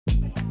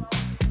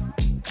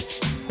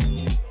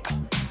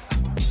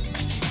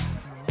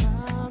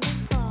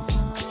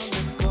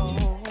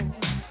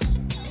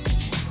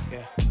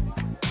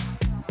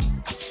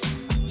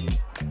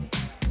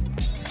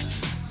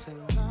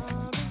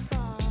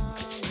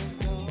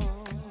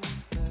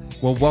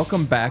Well,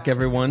 welcome back,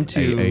 everyone,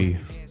 to Hey.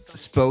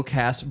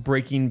 Spokecast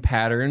Breaking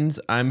Patterns.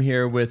 I'm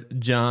here with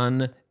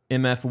John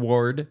MF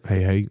Ward.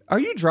 Hey. Are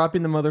you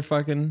dropping the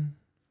motherfucking?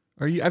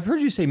 Are you? I've heard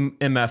you say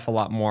MF a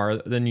lot more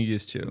than you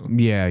used to.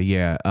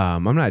 Yeah.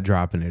 I'm not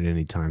dropping it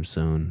anytime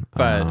soon.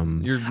 But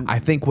you're. I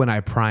think when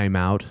I prime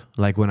out,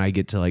 like when I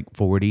get to like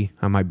 40,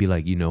 I might be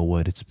like, you know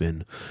what? It's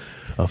been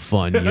a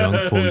fun young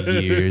 4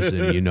 years,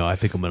 and I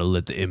think I'm gonna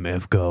let the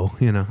MF go.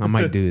 I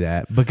might do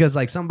that because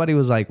like somebody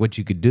was like, what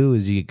you could do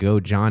is you could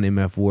go John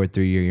MF Ward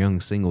through your young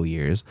single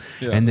years,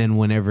 and then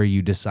whenever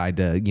you decide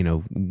to,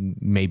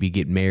 maybe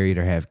get married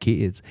or have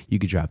kids, you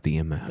could drop the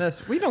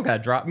MF. We don't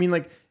gotta drop. I mean,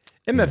 like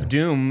MF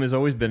Doom has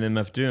always been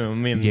MF Doom. I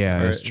mean,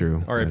 Yeah, that's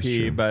true.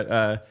 R.I.P.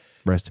 But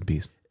rest in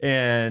peace.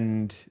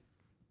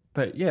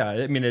 But yeah,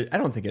 I mean, I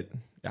don't think it.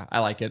 Yeah, I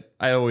like it.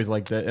 I always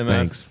like the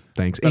MF.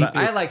 Thanks. But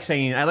I like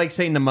saying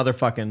the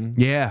motherfucking.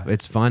 Yeah,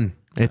 it's fun.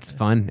 It's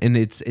fun, and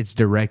it's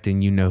direct,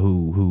 and you know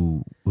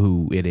who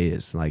it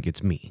is. Like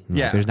it's me. Like,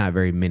 Yeah. there's not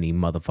very many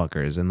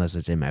motherfuckers unless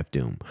it's MF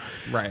Doom.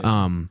 Right.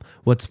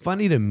 What's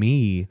funny to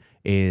me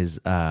is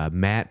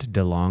Matt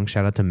DeLong.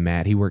 Shout out to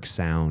Matt. He works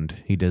sound.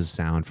 He does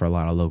sound for a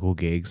lot of local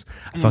gigs.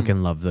 I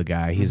fucking love the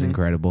guy. He's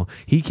incredible.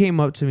 He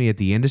came up to me at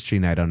the industry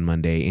night on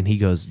Monday, and he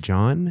goes,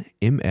 "John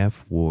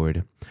MF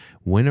Ward,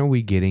 when are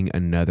we getting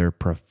another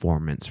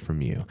performance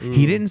from you?"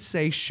 He didn't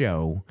say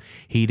show.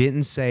 He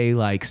didn't say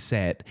like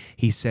set.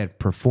 He said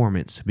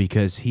performance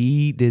because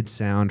he did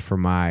sound for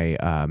my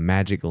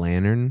Magic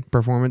Lantern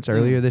performance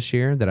earlier this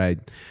year that I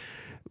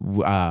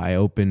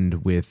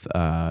opened with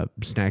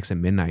Snacks at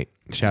Midnight.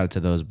 Shout out to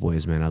those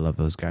boys, man. I love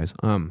those guys.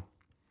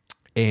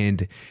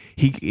 And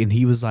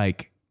he was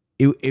like,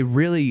 it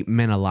really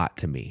meant a lot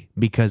to me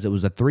because it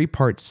was a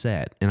 3-part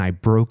set and I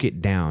broke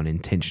it down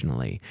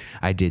intentionally.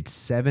 I did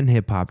 7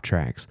 hip hop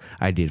tracks.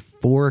 I did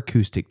 4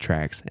 acoustic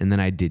tracks, and then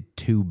I did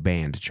 2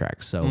 band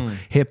tracks. So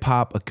hip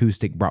hop,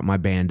 acoustic brought my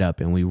band up,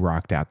 and we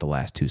rocked out the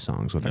last 2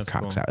 songs with our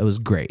cocks out. It was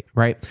great,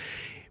 right?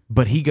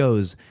 But he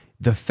goes,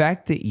 the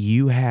fact that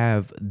you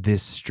have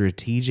this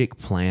strategic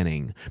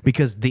planning,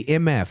 because the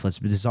MF,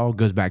 this all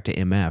goes back to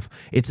MF,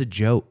 it's a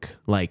joke.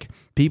 Like,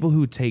 people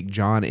who take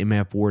John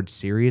MF Ward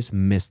serious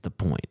miss the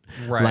point.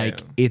 Right.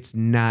 Like, it's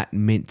not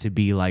meant to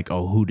be like,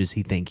 oh, who does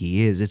he think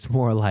he is? It's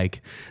more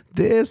like,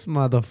 this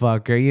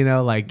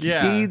motherfucker, like,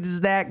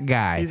 he's that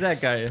guy. He's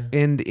that guy.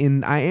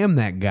 And I am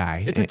that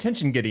guy. It's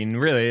attention getting,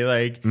 really.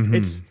 Like,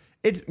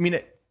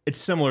 it's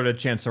similar to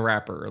Chance the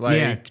Rapper.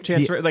 Like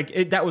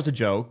that was a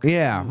joke.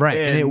 Yeah, right.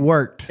 And it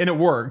worked. And it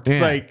worked.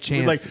 Yeah, like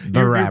Chance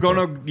you're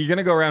Rapper. you're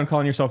gonna go around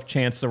calling yourself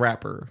Chance the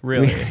Rapper,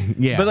 really.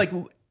 Yeah. But like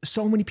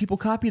so many people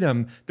copied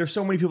him. There's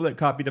so many people that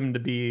copied him to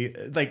be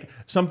like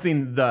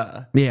something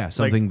the. Yeah,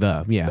 something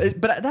like,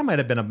 But that might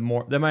have been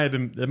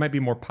that might be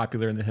more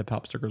popular in the hip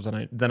hop circles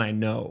than I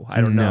know. I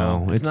don't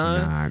know. No, it's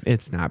not.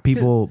 It's not.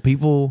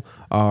 People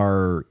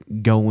are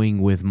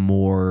going with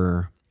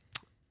more,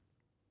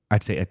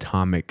 I'd say,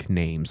 atomic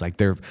names. Like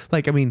they're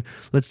like, I mean,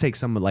 let's take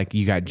some like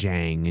you got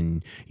Jang,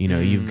 and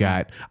you've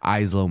got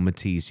Islo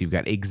Matisse, you've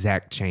got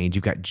Exact Change,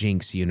 you've got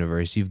Jinx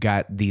Universe, you've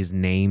got these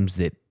names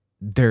that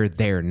they're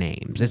their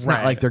names. It's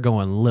not like they're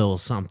going Lil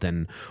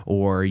something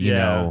or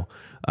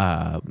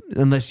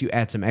unless you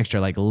add some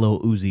extra like Lil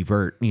Uzi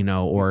Vert,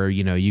 or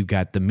you've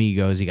got the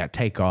Migos, you got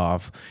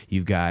Takeoff,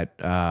 you've got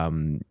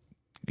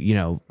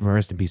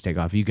rest in peace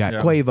Takeoff, you got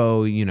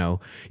Quavo,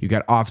 you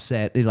got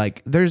Offset.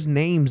 Like there's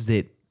names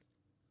that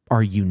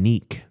are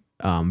unique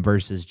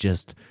versus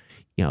just,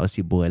 let's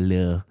see, boy,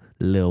 Lil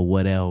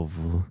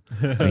whatever,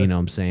 you know what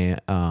I'm saying?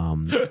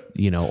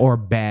 Or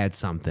Bad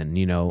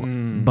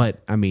something,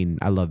 But I mean,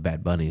 I love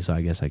Bad Bunny, so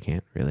I guess I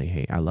can't really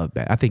hate. I love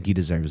Bad. I think he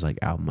deserves like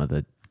album of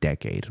the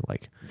decade.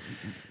 Like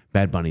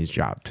Bad Bunny's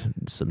dropped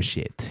some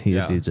shit.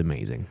 Dude's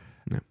amazing.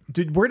 Yeah.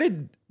 Dude,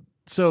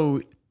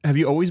 have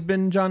you always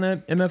been John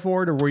MF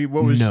Ward, or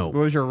what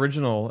was your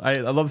original? I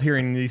love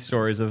hearing these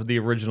stories of the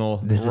original.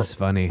 This is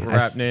funny.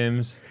 Rap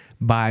names.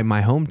 By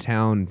my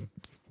hometown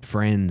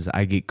friends,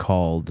 I get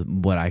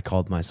called what I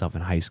called myself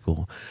in high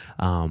school.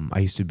 I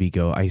used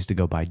to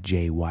go by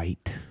Jay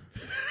White.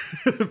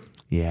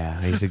 Yeah,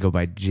 I used to go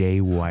by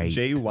Jay White.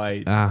 Jay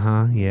White.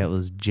 Yeah, it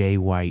was Jay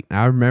White.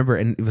 I remember,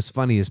 and it was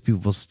funny as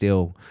people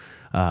still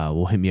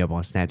will hit me up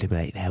on Snapchat, be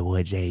like, that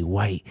was Jay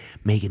White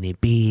making it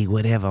big,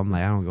 whatever. I'm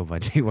like, I don't go by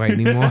Jay White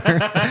anymore.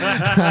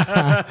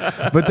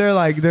 But they're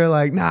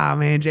like, nah,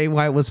 man, Jay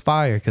White was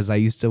fire, because I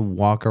used to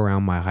walk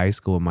around my high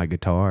school with my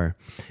guitar,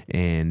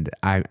 and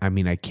I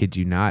mean, I kid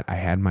you not, I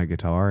had my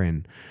guitar,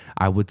 and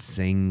I would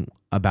sing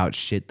about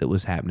shit that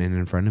was happening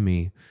in front of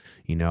me.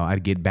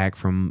 I'd get back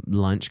from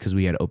lunch because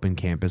we had open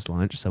campus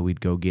lunch. So we'd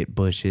go get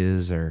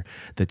Bush's or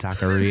the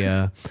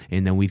taqueria,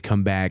 and then we'd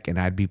come back and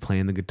I'd be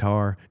playing the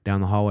guitar down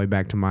the hallway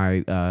back to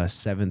my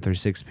 7th or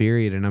 6th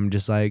period. And I'm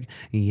just like,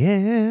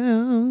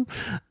 yeah,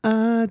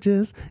 I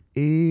just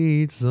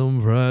ate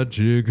some fried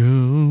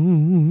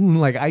chicken.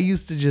 Like I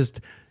used to just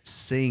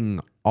sing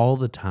all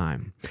the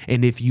time.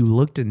 And if you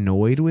looked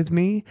annoyed with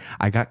me,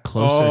 I got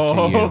closer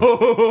to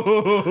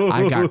you.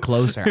 I got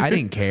closer. I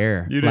didn't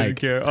care. You didn't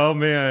care. Oh,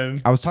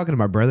 man. I was talking to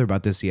my brother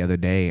about this the other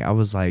day. I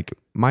was like,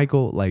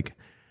 Michael, like,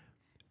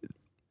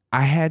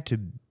 I had to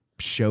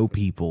show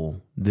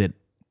people that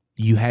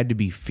you had to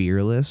be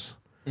fearless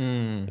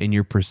in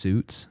your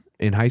pursuits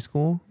in high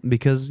school,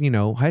 because, you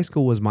know, high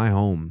school was my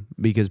home,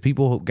 because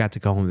people got to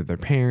go home with their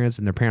parents,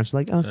 and their parents were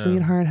like, oh,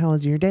 sweetheart, how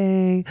was your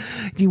day?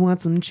 Do you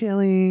want some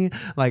chili?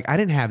 Like, I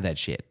didn't have that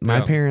shit. My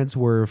parents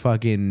were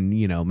fucking,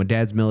 you know, my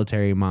dad's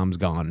military, mom's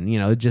gone. You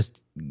know, it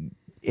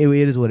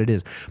is what it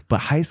is. But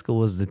high school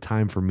was the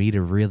time for me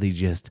to really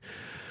just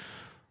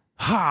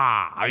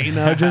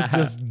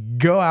just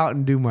go out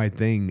and do my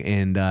thing.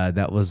 And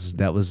that was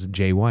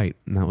Jay White.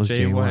 That was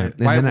Jay White.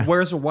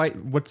 Where's the white?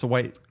 What's the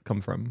white come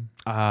from?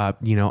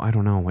 You know, I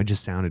don't know. It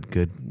just sounded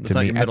good to me. It's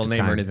not your middle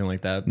name or anything like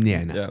that.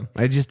 Yeah, no.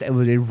 Yeah.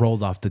 It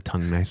rolled off the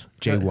tongue nice.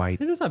 Jay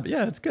White. It is not.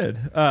 Yeah, it's good.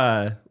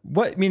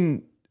 What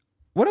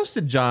else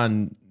did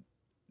John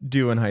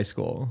do in high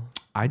school?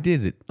 I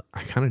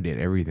kind of did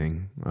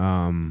everything.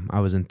 I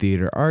was in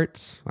theater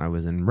arts. I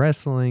was in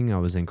wrestling. I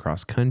was in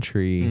cross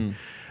country.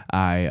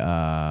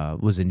 I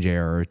was in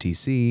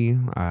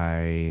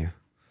JROTC.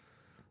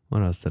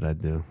 What else did I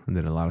do? I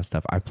did a lot of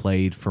stuff. I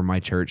played for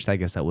my church. I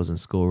guess that wasn't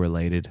school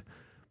related,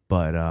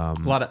 but a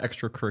lot of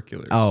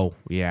extracurriculars. Oh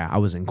yeah, I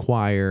was in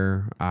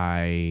choir.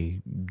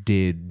 I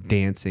did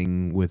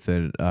dancing with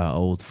an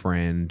old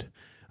friend,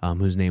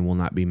 whose name will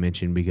not be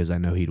mentioned because I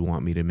know he'd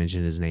want me to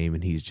mention his name,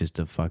 and he's just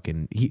a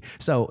fucking.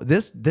 So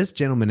this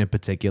gentleman in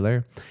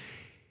particular.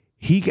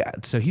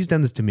 He's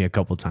done this to me a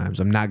couple times.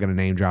 I'm not gonna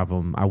name drop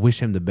him. I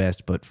wish him the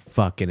best, but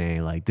fucking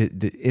A, like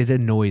it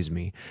annoys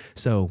me.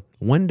 So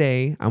one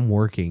day I'm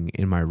working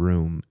in my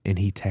room, and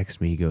he texts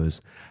me. He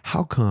goes,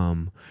 "How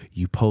come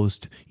you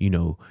post, you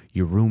know,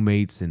 your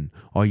roommates and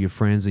all your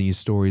friends in your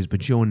stories,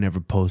 but you don't never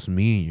post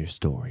me in your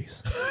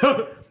stories?"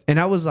 And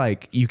I was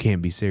like, you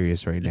can't be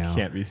serious right now. You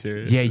can't be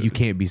serious. Yeah, you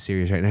can't be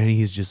serious right now. And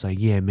he's just like,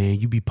 yeah, man,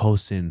 you be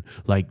posting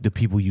like the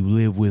people you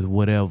live with,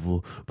 whatever,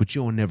 but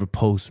you don't never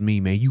post me,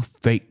 man. You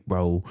fake,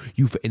 bro.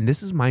 And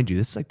this is, mind you,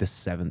 this is like the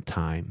 7th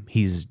time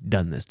he's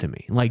done this to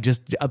me. Like,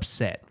 just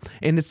upset.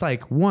 And it's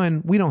like,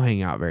 1, we don't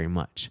hang out very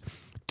much.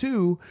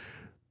 2,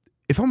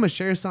 if I'm going to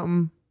share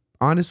something,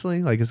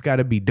 honestly, like, it's got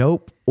to be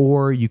dope,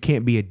 or you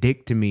can't be a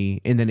dick to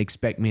me and then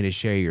expect me to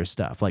share your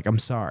stuff. Like, I'm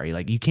sorry.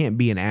 Like, you can't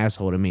be an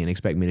asshole to me and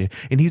expect me to.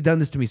 And he's done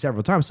this to me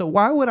several times. So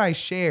why would I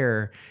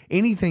share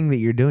anything that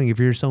you're doing if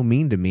you're so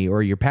mean to me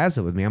or you're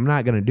passive with me? I'm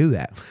not going to do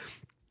that.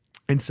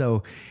 And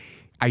so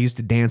I used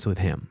to dance with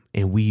him,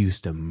 and we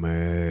used to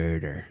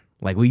murder.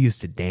 Like, we used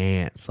to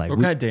dance. Like,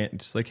 what kind of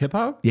dance? Like hip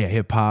hop? Yeah,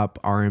 hip hop,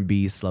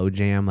 R&B, slow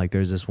jam. Like,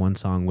 there's this one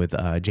song with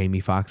Jamie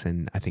Foxx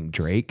and I think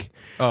Drake.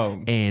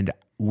 Oh. And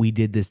we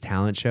did this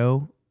talent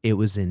show. It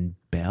was in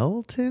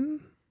Belton.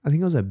 I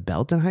think it was at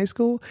Belton High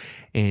School.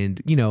 And,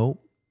 you know,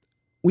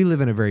 we live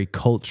in a very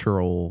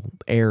cultural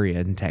area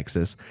in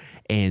Texas.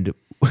 And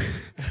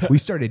we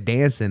started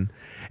dancing,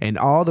 and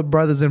all the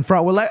brothers in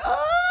front were like,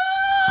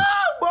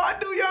 oh, boy,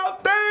 do your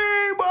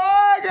thing,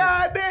 boy.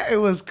 Goddamn. It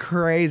was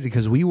crazy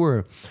because we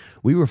were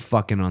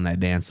fucking on that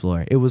dance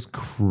floor. It was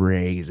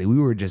crazy. We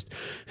were just,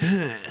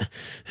 it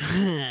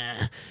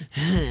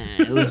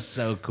was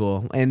so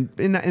cool. And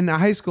in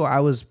high school, I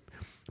was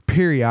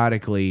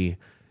periodically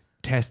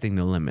testing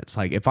the limits.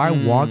 Like, if I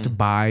walked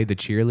by the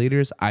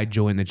cheerleaders, I'd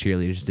join the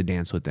cheerleaders to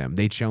dance with them.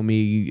 They'd show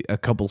me a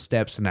couple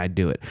steps and I'd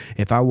do it.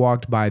 If I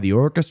walked by the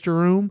orchestra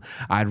room,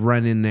 I'd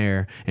run in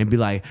there and be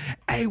like,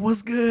 hey,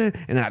 what's good?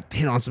 And I'd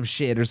hit on some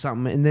shit or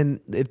something. And then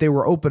if they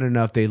were open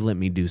enough, they'd let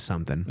me do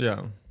something.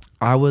 Yeah.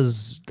 I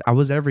was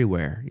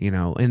everywhere, you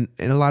know, and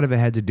a lot of it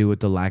had to do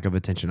with the lack of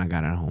attention I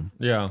got at home.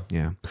 Yeah.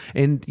 Yeah.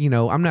 And, you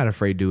know, I'm not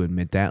afraid to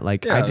admit that.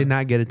 Like, I did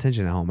not get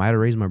attention at home. I had to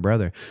raise my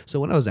brother. So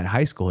when I was in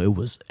high school, it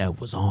was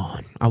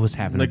on. I was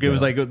having like, it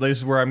was like, this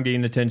is where I'm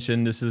getting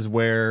attention. This is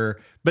where,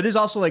 but it's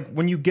also like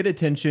when you get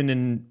attention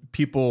and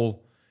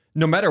people,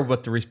 no matter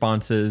what the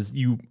response is,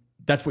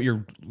 that's what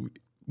you're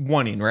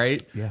wanting,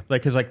 right? Yeah.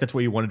 Like, cause like that's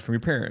what you wanted from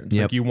your parents.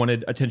 Yep. Like, you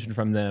wanted attention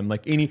from them.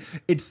 Like,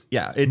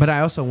 but I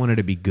also wanted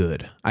to be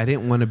good. I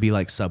didn't want to be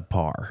like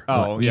subpar.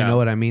 Oh, you know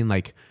what I mean?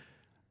 Like,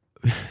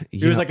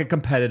 it was like a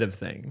competitive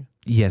thing.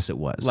 Yes, it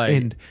was. Like,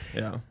 and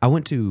I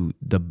went to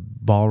the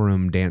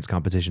ballroom dance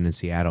competition in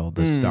Seattle,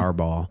 the Star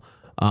Ball.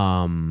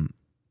 I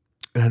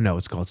don't know,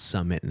 it's called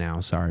Summit now.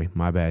 Sorry,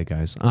 my bad,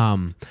 guys.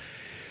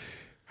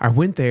 I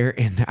went there,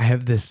 and I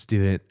have this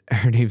student.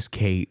 Her name's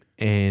Kate,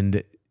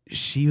 and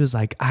she was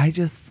like, I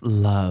just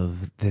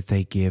love that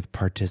they give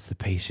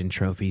participation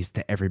trophies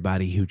to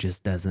everybody who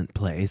just doesn't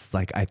place.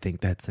 Like, I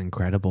think that's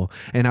incredible.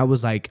 And I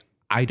was like,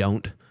 I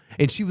don't.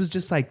 And she was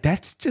just like,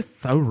 that's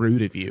just so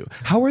rude of you.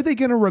 How are they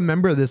going to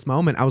remember this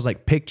moment? I was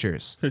like,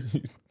 pictures.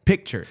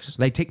 Pictures.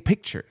 They take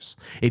pictures.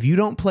 If you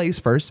don't place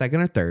first,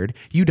 second, or third,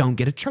 you don't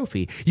get a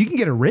trophy. You can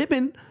get a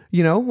ribbon,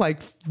 you know,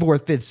 like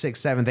 4th, 5th,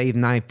 6th, 7th, 8th,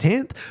 9th,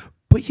 10th.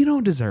 But you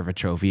don't deserve a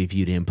trophy if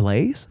you didn't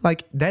place.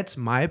 Like, that's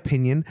my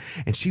opinion.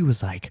 And she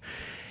was like,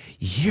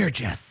 you're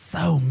just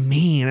so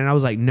mean. And I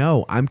was like,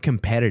 no, I'm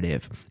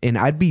competitive. And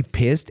I'd be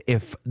pissed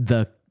if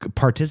the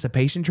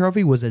participation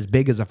trophy was as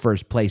big as a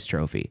first place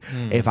trophy.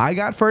 If I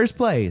got first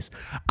place,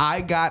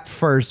 I got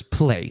first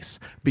place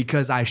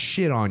because I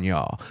shit on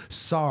y'all.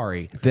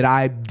 Sorry that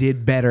I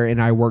did better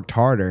and I worked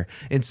harder.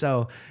 And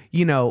so,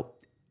 you know,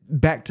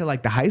 back to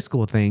like the high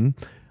school thing,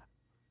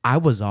 I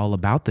was all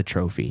about the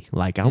trophy.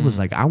 Like I was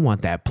like, I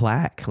want that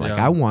plaque. Like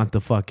I want the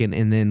fucking,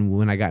 and then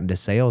when I got into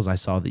sales, I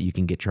saw that you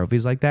can get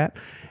trophies like that.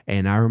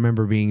 And I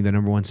remember being the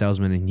 #1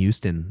 salesman in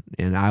Houston,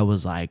 and I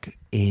was like,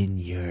 in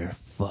your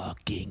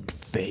fucking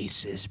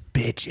faces,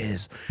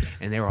 bitches.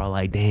 And they were all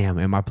like, damn.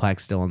 And my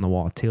plaque's still on the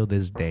wall till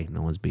this day.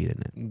 No one's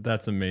beating it.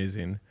 That's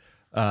amazing.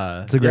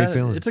 It's a great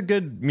feeling. It's a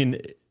good, I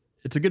mean,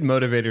 it's a good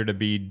motivator to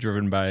be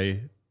driven by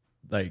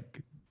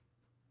like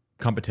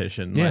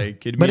competition. Yeah.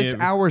 Like, but it's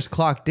hours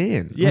clocked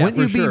in. Yeah, Wouldn't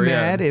you for be sure,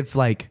 mad if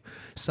like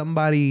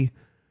somebody,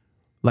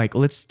 like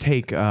let's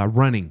take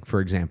running, for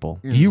example.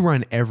 You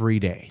run every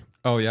day.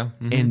 Oh yeah.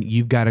 And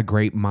you've got a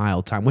great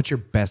mile time. What's your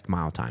best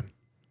mile time?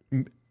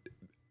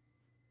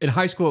 In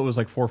high school, it was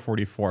like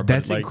 4:44.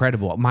 That's but like,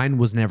 incredible. Mine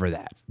was never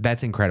that.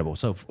 That's incredible.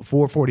 So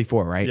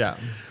 4:44, right? Yeah.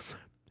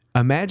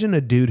 Imagine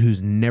a dude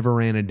who's never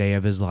ran a day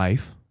of his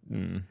life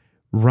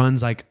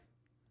runs like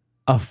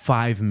a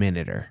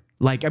 5-minuter.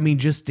 Like, I mean,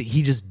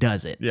 he just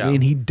does it. Yeah.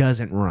 And he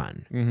doesn't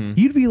run.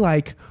 You'd be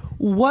like,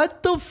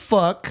 what the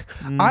fuck?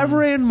 I've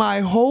ran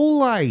my whole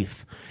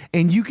life.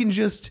 And you can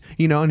just,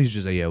 you know, and he's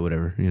just like, yeah,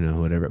 whatever, you know,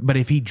 whatever. But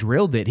if he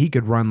drilled it, he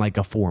could run like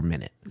a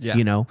 4-minute,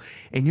 you know?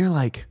 And you're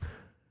like,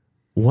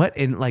 what?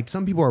 And like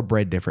some people are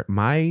bred different.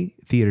 My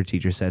theater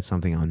teacher said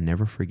something I'll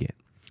never forget.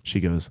 She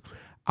goes,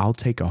 I'll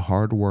take a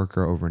hard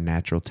worker over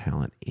natural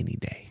talent any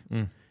day.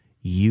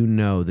 You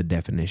know the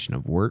definition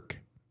of work.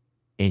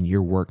 And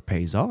your work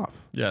pays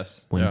off.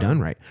 Yes. When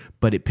done right.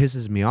 But it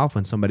pisses me off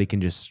when somebody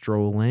can just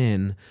stroll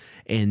in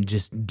and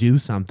just do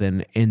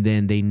something and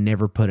then they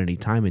never put any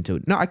time into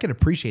it. No, I can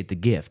appreciate the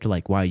gift.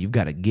 Like, wow, you've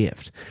got a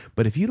gift.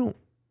 But if you don't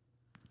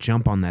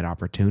jump on that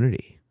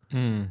opportunity,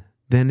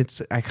 then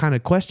I kind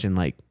of question,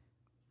 like,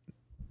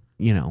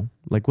 you know,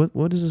 like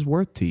what is this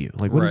worth to you?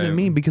 Like, what does it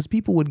mean? Because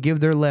people would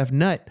give their left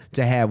nut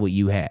to have what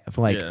you have.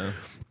 Like,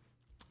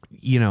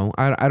 you know,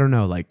 I don't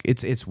know. Like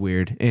it's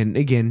weird. And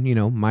again, you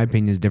know, my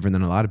opinion is different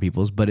than a lot of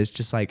people's, but it's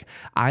just like,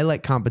 I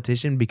like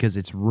competition because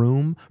it's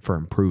room for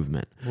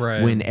improvement.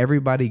 Right. When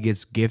everybody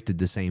gets gifted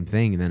the same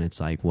thing, then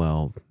it's like,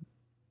 well,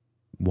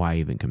 why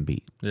even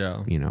compete?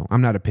 Yeah. You know,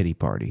 I'm not a pity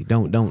party.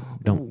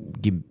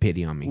 Don't give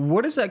pity on me.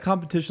 What does that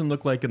competition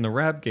look like in the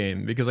rap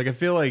game? Because like, I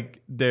feel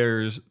like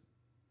I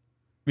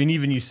mean,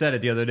 even you said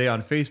it the other day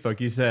on Facebook,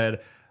 you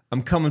said,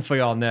 I'm coming for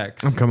y'all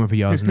next. I'm coming for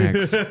y'all's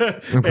next.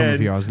 I'm coming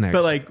for y'all's next.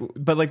 But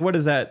like, what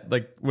does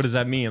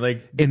that mean?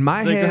 Like in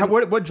my head,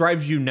 what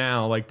drives you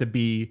now, like to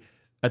be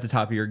at the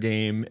top of your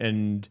game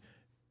and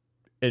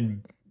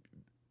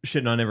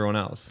shitting on everyone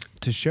else?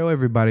 To show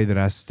everybody that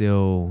I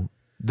still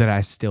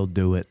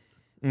do it.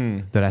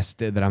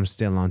 That I'm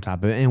still on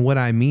top of it. And what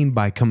I mean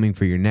by coming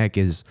for your neck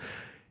is,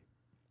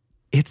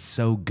 it's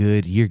so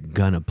good you're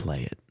gonna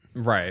play it.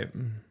 Right.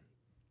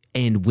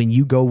 And when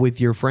you go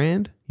with your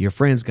friend's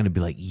going to be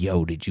like,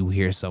 yo, did you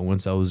hear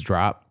so-and-so's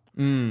drop?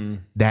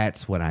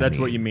 That's what I mean. That's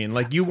what you mean.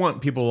 Like, you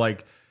want people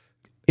like...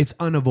 It's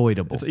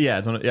unavoidable.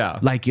 Yeah.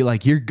 Like,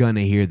 you're going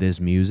to hear this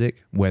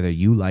music, whether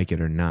you like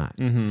it or not.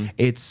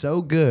 It's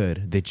so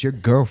good that your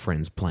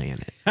girlfriend's playing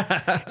it.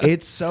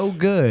 It's so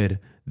good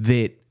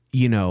that,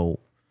 you know,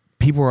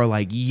 people are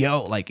like,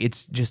 yo, like,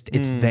 it's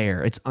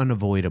there. It's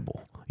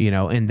unavoidable. You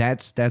know, and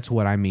that's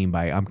what I mean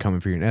by I'm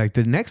coming for your... Like,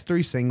 the next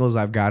 3 singles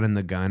I've got in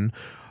the gun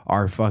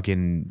are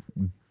fucking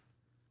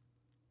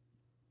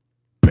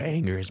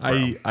bangers,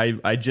 bro.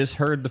 I just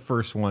heard the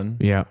first one.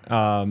 Yeah.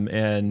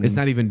 And it's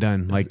not even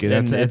done. Like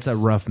it's a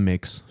rough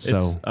mix.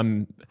 So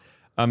it's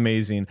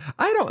amazing.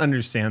 I don't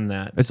understand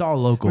that. It's all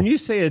local. When you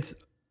say it's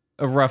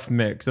a rough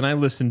mix and I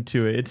listen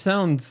to it, it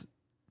sounds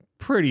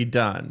pretty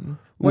done.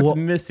 What's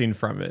missing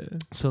from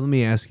it? So let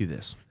me ask you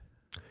this.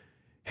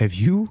 Have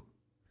you...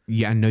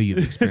 Yeah, I know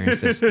you've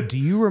experienced this. Do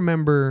you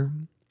remember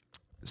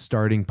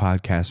starting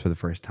podcasts for the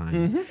first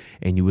time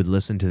and you would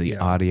listen to the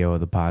audio of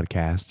the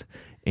podcast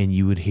and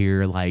you would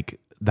hear like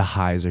the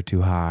highs are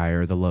too high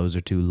or the lows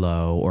are too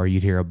low, or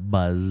you'd hear a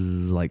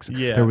buzz, like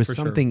there was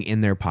something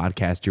in their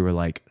podcast you were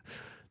like,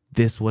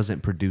 this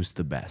wasn't produced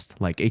the best,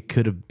 like it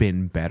could have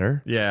been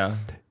better. Yeah.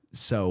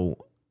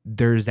 So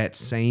there's that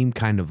same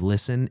kind of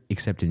listen,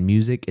 except in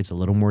music it's a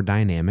little more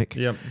dynamic.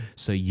 Yep.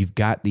 So you've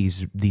got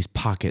these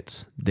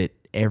pockets that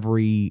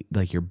every,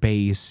 like your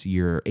bass,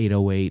 your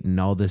 808 and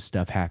all this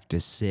stuff have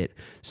to sit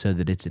so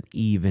that it's an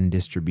even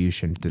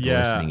distribution through the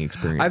listening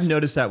experience. I've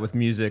noticed that with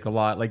music a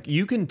lot. Like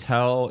you can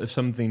tell if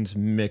something's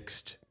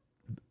mixed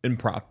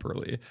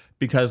improperly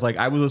because like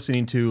I was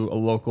listening to a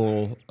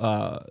local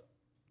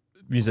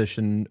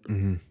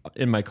musician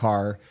in my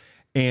car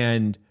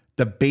and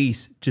the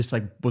bass just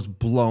like was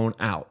blown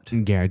out.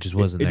 Yeah, it just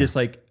wasn't it there. just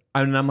like,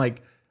 and I'm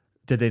like,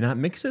 did they not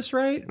mix this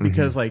right?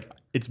 Because like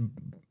it's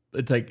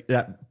like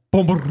that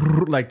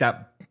boom, like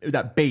that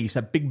that bass,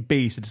 that big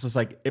bass. It's just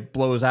like it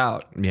blows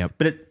out. Yep.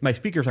 But my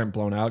speakers aren't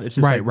blown out. It's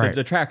just Right, like right.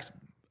 The tracks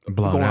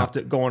Blown going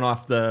out. going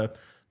off the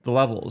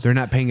levels. They're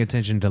not paying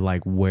attention to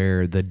like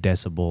where the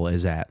decibel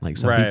is at. Like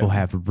some Right. people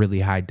have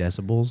really high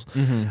decibels.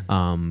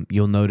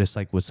 You'll notice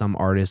like with some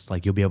artists,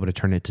 like you'll be able to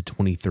turn it to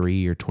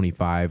 23 or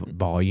 25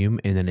 volume,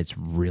 and then it's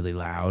really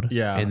loud.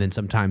 Yeah. And then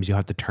sometimes you'll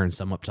have to turn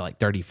some up to like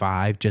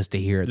 35 just to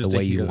hear it Just the to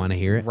way you hear- want to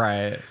hear it.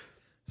 Right.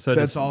 So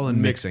That's just all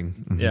in mix-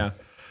 mixing. Yeah.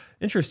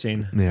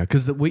 Interesting. Yeah,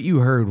 because what you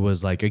heard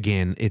was like,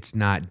 again, it's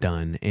not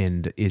done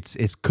and it's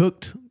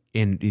cooked.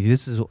 And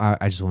this is,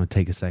 I just want to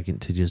take a second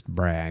to just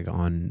brag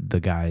on the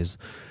guys,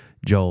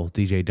 Joel,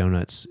 DJ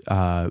Donuts,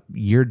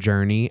 your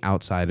journey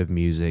outside of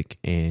music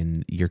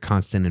and your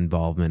constant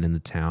involvement in the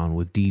town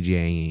with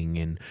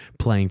DJing and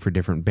playing for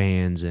different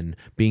bands and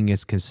being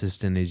as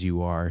consistent as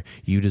you are.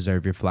 You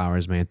deserve your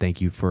flowers, man. Thank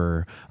you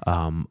for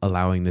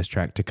allowing this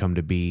track to come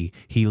to be.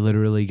 He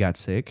literally got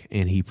sick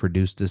and he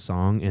produced this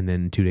song, and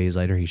then 2 days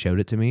later he showed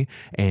it to me,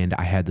 and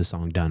I had the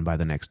song done by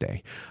the next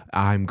day.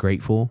 I'm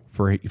grateful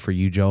for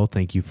you, Joel.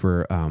 Thank you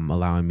for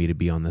allowing me to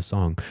be on this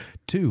song.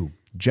 2,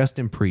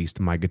 Justin Priest,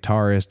 my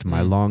guitarist,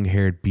 my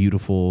long-haired,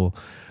 beautiful,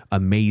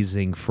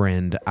 amazing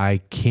friend.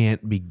 I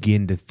can't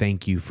begin to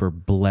thank you for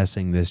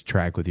blessing this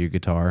track with your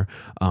guitar.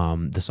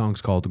 The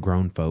song's called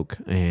Grown Folk,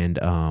 and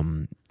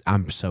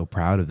I'm so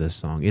proud of this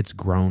song. It's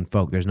grown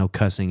folk. There's no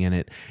cussing in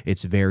it.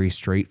 It's very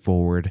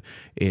straightforward.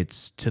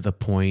 It's to the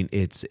point.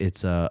 It's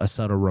a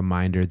subtle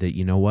reminder that,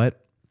 you know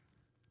what?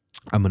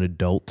 I'm an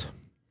adult.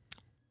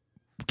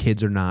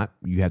 Kids or not,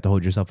 you have to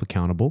hold yourself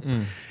accountable.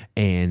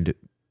 And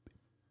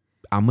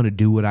I'm going to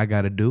do what I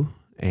got to do.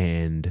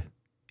 And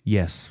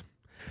yes,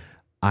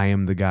 I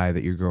am the guy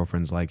that your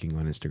girlfriend's liking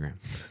on Instagram.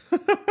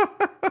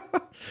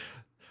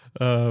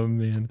 Oh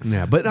man.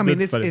 Yeah, but I mean,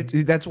 That's funny.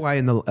 that's why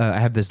in the I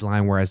have this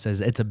line where I says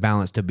it's a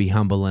balance to be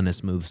humble and a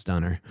smooth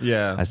stunner.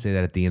 Yeah. I say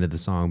that at the end of the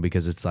song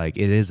because it's like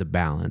it is a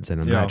balance,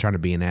 and I'm Yeah. not trying to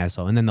be an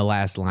asshole. And then the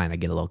last line, I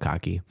get a little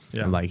cocky.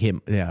 Yeah. I'm like,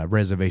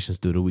 reservations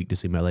through the week to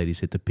see my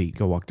ladies hit the peak.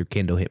 Go walk through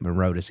Kendall, hit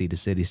Monroe to see the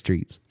city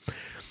streets.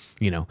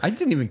 You know, I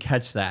didn't even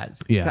catch that.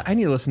 Yeah. I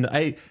need to listen to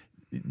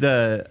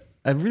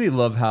I really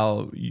love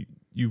how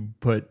you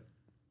put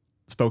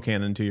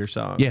Spokane into your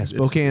song. yeah,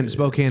 Spokane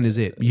is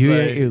it. You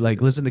Right. like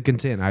listen to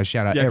Content. I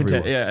shout out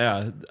everyone.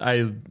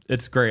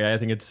 It's great. I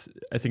think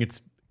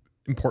it's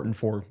important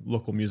for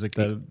local music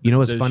to You know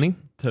what's funny?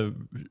 to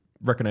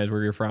recognize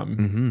where you're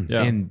from.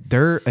 Yeah. And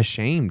they're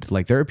ashamed.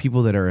 Like there are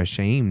people that are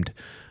ashamed.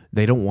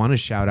 They don't want to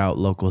shout out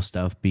local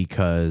stuff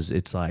because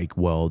it's like,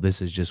 well,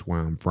 this is just where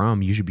I'm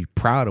from. You should be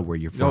proud of where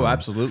you're from. Oh,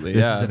 absolutely.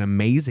 This Yeah. is an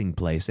amazing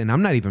place. And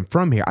I'm not even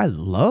from here. I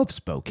love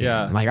Spokane.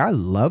 Yeah. Like I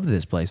love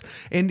this place.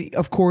 And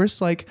of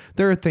course, like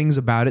there are things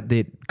about it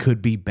that could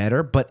be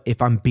better. But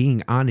if I'm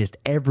being honest,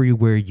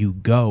 everywhere you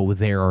go,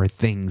 there are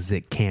things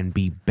that can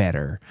be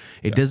better.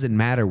 It doesn't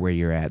matter where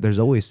you're at. There's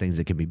always things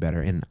that can be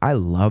better. And I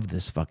love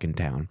this fucking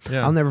town.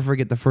 Yeah. I'll never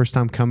forget the first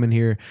time coming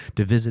here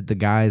to visit the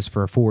guys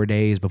for 4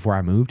 days before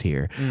I moved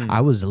here.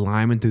 I was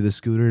liming through the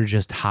scooter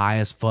just high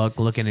as fuck,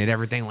 looking at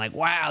everything like,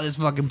 wow, this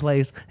fucking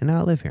place. And now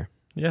I live here.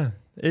 Yeah.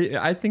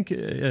 I think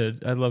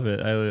I love it.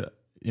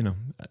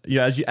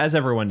 As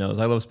everyone knows,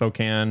 I love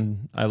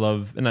Spokane.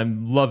 And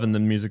I'm loving the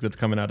music that's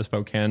coming out of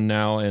Spokane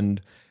now,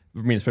 and I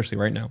mean especially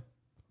right now.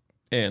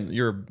 And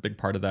you're a big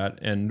part of that.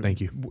 And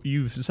Thank you.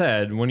 You've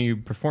said when are you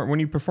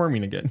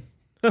performing again?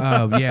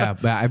 Yeah,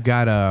 but I've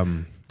got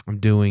I'm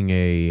doing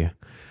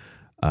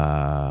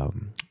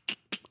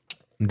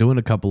I'm doing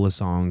a couple of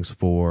songs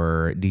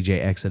for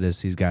DJ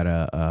Exodus. He's got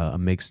a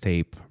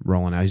mixtape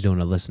rolling out. He's doing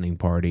a listening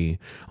party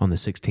on the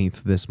 16th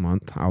of this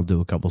month. I'll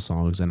do a couple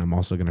songs, and I'm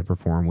also going to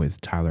perform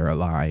with Tyler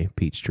Alai,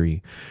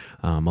 Peachtree.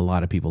 A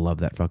lot of people love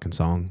that fucking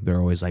song. They're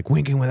always like,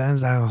 winking with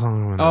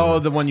Enzo. Oh,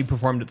 the one you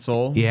performed at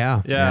Soul?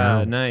 Yeah.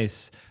 Yeah,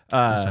 nice. So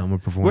I'm gonna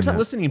perform What's that that.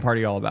 listening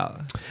party all about?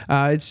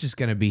 It's just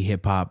going to be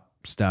hip-hop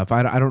stuff.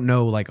 I don't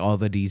know like all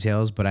the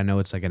details, but I know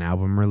it's like an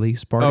album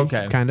release party,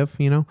 Okay. kind of,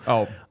 you know?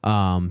 Oh,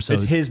 So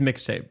it's his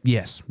mixtape.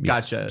 yes.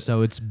 Gotcha.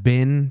 So it's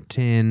Ben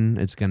 10.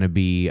 It's going to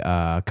be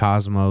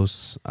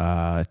Cosmos,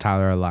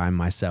 Tyler Alai,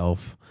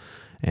 myself,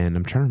 and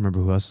I'm trying to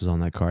remember who else is on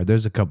that card.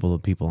 There's a couple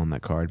of people on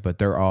that card, but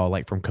they're all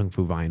like from Kung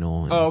Fu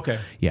Vinyl. And, Oh, okay.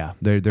 Yeah.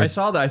 They're I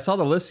saw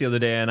the list the other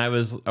day, and I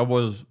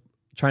was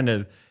trying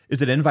to.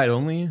 Is it invite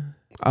only?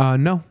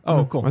 no. Oh,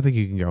 No. cool. I think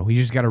you can go. You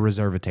just got to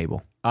reserve a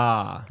table.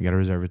 Ah, You got to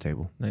reserve a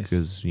table. Nice.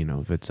 Because,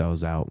 if it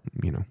sells out,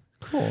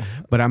 cool.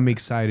 But I'm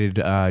excited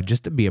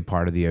just to be a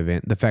part of the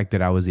event. The fact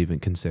that I was even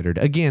considered.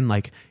 Again,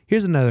 like,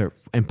 here's another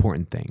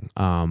important thing.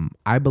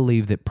 I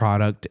believe that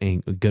product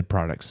and good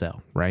products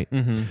sell, right?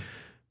 Mm-hmm.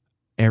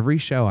 Every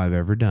show I've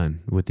ever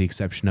done, with the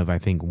exception of, I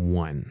think,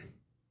 one,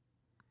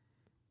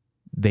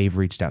 they've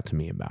reached out to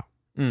me about.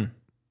 Mm.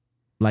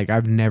 Like,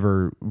 I've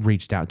never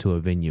reached out to a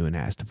venue and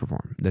asked to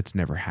perform. That's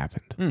never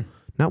happened. Mm.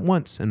 Not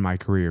once in my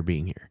career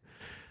being here.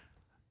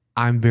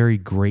 I'm very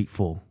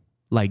grateful.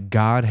 Like,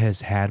 God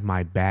has had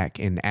my back.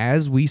 And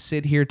as we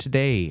sit here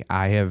today,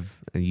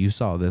 you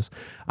saw this,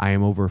 I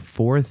am over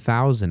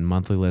 4,000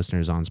 monthly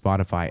listeners on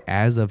Spotify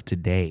as of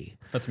today.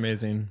 That's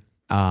amazing.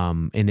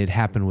 And it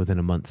happened within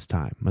a month's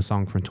time. A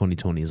song from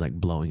 2020 is like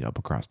blowing up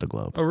across the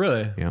globe. Oh,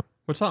 really? Yeah.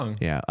 What song?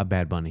 Yeah, a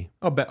Bad Bunny.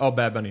 Oh,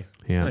 Bad Bunny.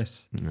 Yeah.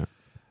 Nice. Yeah.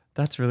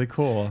 That's really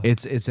cool.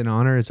 It's an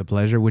honor. It's a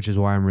pleasure, which is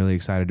why I'm really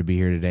excited to be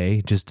here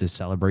today, just to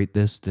celebrate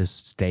this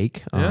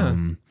steak. Yeah.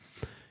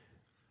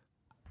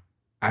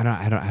 I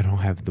don't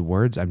have the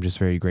words. I'm just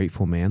very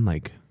grateful, man.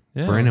 Like,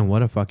 Yeah. Brandon,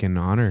 what a fucking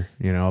honor.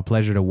 A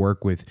pleasure to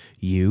work with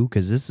you,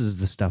 because this is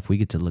the stuff we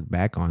get to look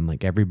back on.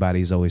 Like,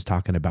 everybody's always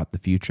talking about the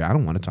future. I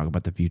don't want to talk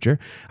about the future.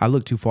 I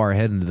look too far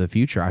ahead into the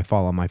future. I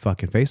fall on my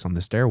fucking face on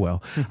the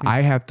stairwell.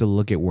 I have to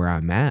look at where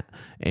I'm at,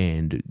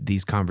 and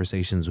these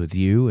conversations with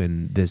you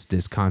and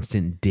this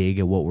constant dig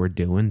at what we're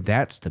doing.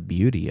 That's the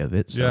beauty of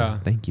it. So Yeah.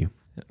 thank you.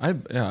 I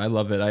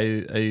love it.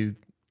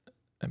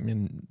 I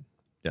mean,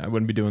 I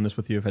wouldn't be doing this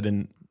with you if I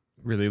didn't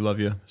really love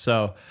you.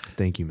 So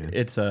Thank you, man.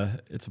 it's a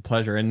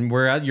pleasure, and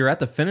you're at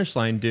the finish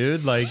line,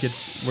 dude. Like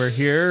we're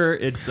here.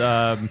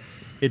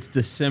 It's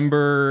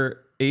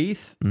December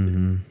 8th,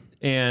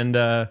 and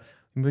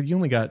but you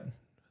only got,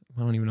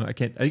 I don't even know. I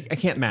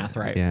can't math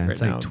right. Yeah,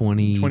 it's right like now.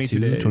 22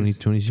 days.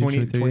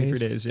 23 days.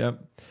 days.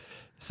 Yep.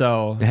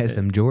 So It has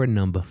them Jordan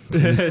number.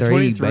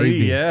 23,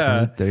 baby.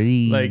 yeah.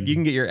 23. like you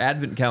can get your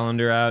advent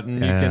calendar out and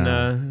you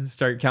can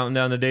start counting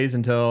down the days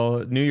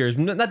until New Year's.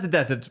 Not that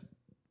that's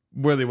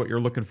really what you're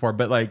looking for,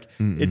 but like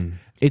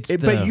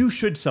but you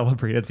should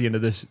celebrate at the end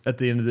of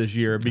this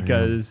year,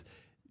 because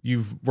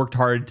you've worked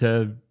hard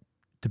to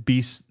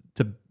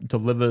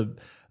live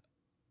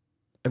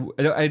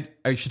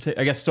I should say,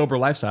 I guess, sober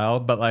lifestyle,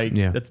 but like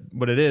that's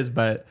what it is.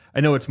 But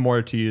I know it's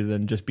more to you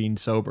than just being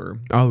sober.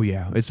 Oh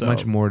yeah, it's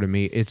much more to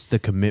me. It's the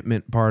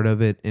commitment part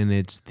of it, and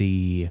it's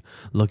the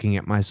looking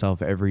at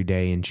myself every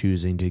day and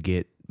choosing to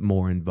get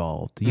more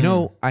involved.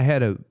 I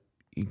had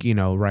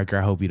Riker,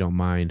 I hope you don't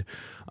mind.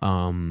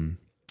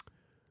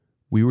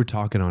 We were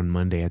talking on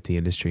Monday at the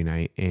industry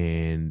night,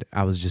 and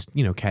I was just,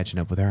 catching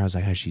up with her. I was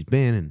like, how's she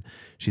been? And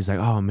she's like,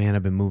 oh man,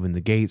 I've been moving the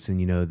gates, and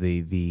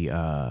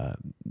the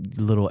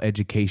little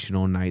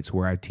educational nights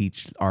where I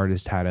teach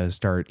artists how to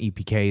start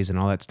EPKs and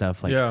all that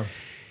stuff. Like,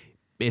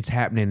 it's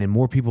happening, and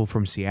more people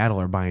from Seattle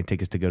are buying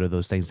tickets to go to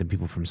those things than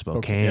people from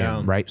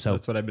Spokane, right? So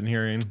that's what I've been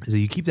hearing. So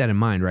you keep that in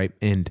mind, right?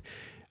 And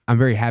I'm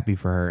very happy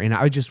for her. And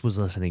I just was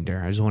listening to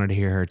her. I just wanted to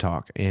hear her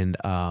talk. And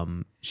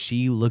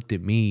she looked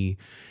at me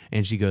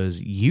and she goes,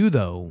 you're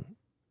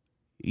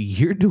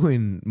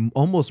doing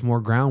almost more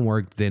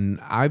groundwork than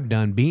I've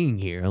done being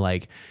here.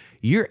 Like,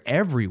 you're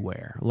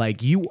everywhere.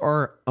 Like, you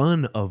are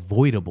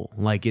unavoidable.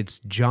 Like, it's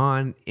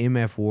John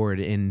M.F. Ward.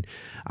 And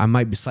I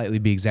might be slightly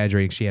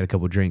exaggerating. She had a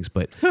couple drinks,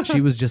 but she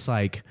was just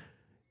like,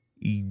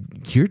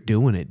 you're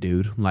doing it,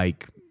 dude.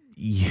 Like,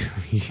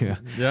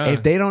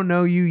 if they don't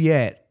know you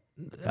yet,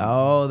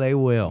 oh, they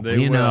will.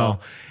 They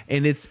will.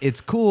 And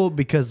it's cool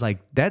because, like,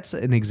 that's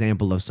an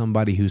example of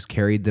somebody who's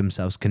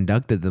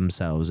conducted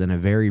themselves in a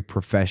very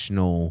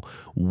professional,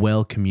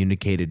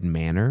 well-communicated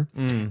manner.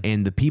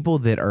 And the people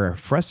that are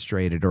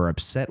frustrated or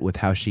upset with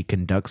how she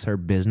conducts her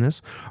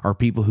business are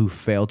people who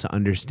fail to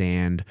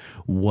understand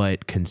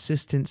what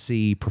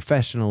consistency,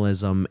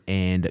 professionalism,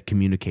 and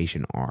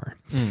communication are.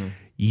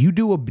 You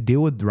do a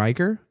deal with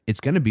Riker, it's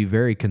going to be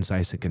very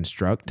concise and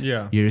construct.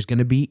 Yeah. There's going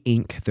to be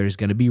ink. There's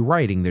going to be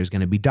writing. There's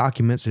going to be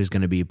documents. There's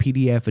going to be a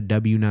PDF, a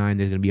W-9.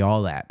 There's going to be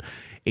all that.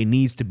 It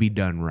needs to be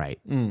done right.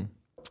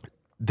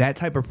 That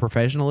type of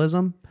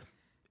professionalism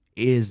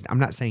is, I'm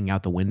not saying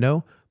out the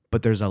window,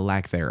 but there's a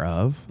lack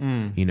thereof.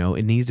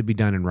 It needs to be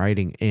done in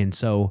writing. And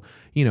so,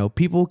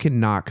 people can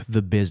knock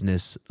the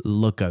business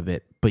look of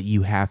it, but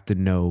you have to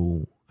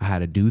know how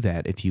to do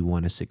that if you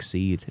want to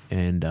succeed.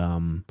 And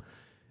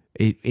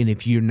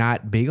if you're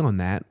not big on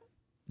that,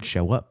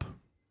 show up.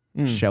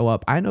 Show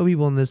up. I know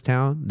people in this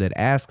town that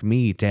ask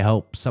me to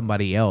help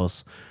somebody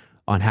else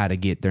on how to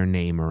get their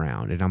name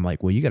around. And I'm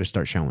like, well, you got to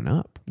start showing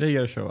up. Yeah, you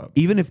got to show up.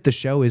 Even if the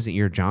show isn't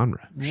your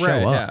genre,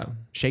 show up. Yeah.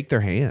 Shake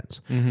their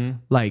hands.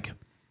 Like,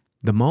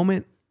 the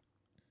moment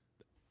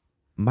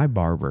my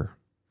barber,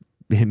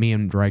 me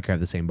and Riker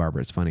have the same barber.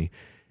 It's funny.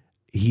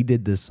 He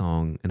did this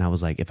song, and I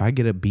was like, if I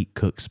get a beat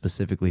cooked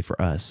specifically for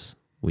us,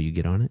 will you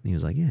get on it? And he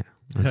was like, yeah.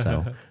 And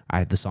so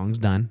the song's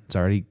done. It's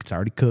already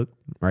cooked,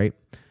 right?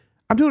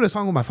 I'm doing a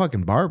song with my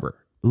fucking barber,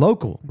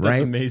 local, right?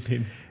 That's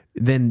amazing.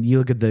 Then you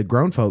look at the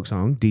grown folk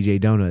song, DJ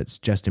Donuts,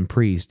 Justin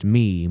Priest,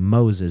 me,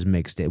 Moses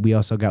mixed it. We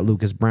also got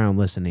Lucas Brown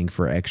listening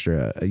for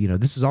extra.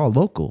 This is all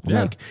local.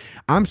 Yeah. Like,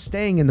 I'm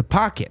staying in the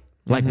pocket.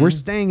 Like, we're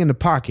staying in the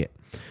pocket.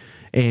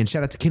 And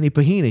shout out to Kenny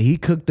Pahina. He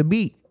cooked the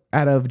beat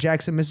out of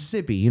Jackson,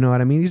 Mississippi. You know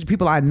what I mean? These are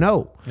people I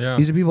know. Yeah.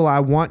 These are people I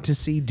want to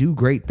see do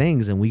great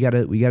things, and we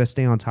gotta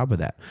stay on top of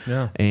that.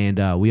 Yeah.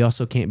 And we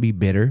also can't be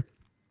bitter.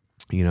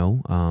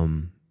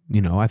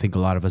 I think a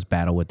lot of us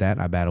battle with that.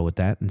 I battle with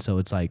that, and so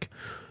it's like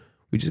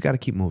we just got to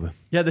keep moving.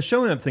 Yeah, the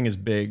showing up thing is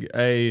big.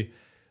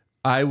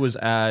 I was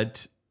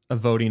at a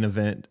voting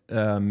event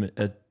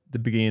at the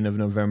beginning of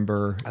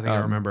November. I think I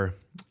remember.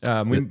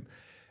 What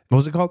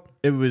was it called?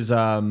 It was.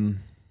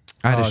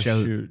 I had a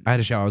show. I had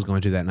a show I was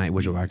going to that night,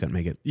 which I couldn't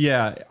make it.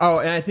 Yeah. Oh,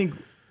 and I think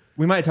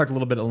we might have talked a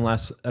little bit in the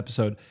last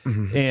episode,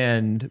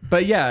 Mm-hmm.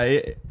 but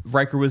yeah,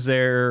 Riker was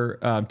there,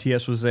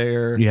 TS was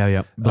there,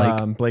 Yeah.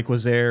 Blake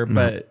was there.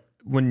 But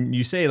when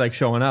you say like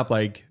showing up,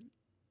 like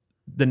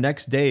the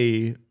next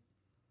day,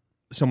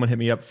 someone hit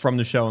me up from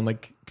the show and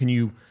like,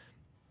 can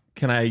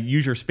I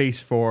use your space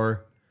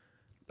for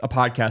a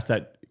podcast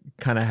that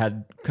kind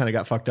of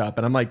got fucked up?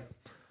 And I'm like,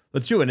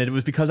 let's do it. And it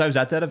was because I was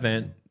at that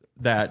event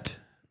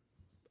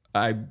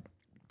and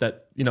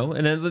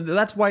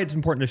that's why it's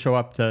important to show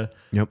up to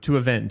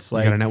events.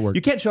 Like gotta network.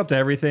 you can't show up to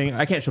everything.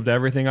 I can't show up to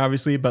everything,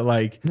 obviously, but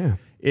like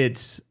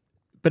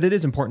but it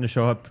is important to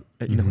show up,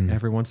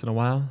 every once in a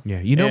while. Yeah,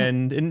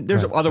 and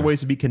there's other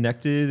ways to be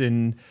connected,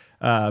 and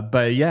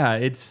but yeah,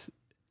 it's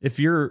if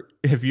you're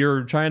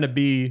trying to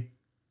be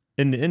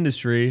in the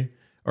industry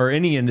or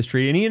any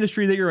industry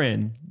that you're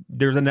in,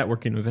 there's a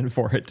networking event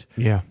for it.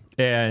 Yeah,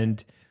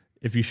 and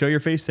if you show your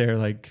face there,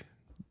 like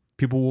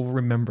people will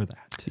remember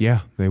that.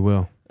 Yeah, they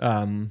will.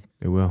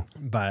 They will.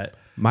 But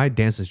my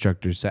dance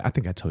instructor said, I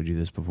think I told you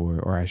this before,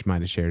 or I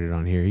might have shared it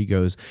on here. He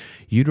goes,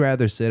 you'd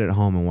rather sit at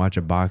home and watch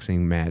a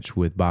boxing match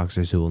with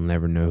boxers who will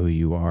never know who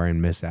you are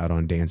and miss out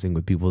on dancing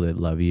with people that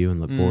love you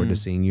and look forward to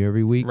seeing you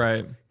every week.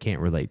 Right.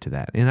 Can't relate to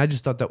that. And I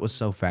just thought that was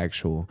so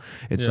factual.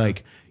 It's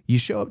like you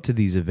show up to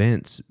these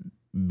events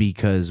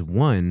because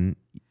one,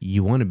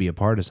 you want to be a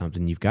part of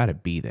something, you've got to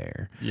be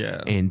there.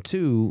 Yeah. And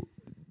two,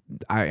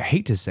 I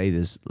hate to say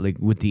this, like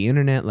with the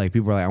internet, like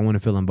people are like, I want to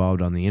feel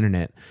involved on the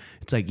internet.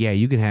 It's like, yeah,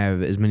 you can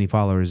have as many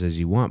followers as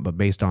you want, but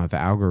based on the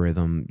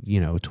algorithm,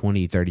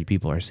 20, 30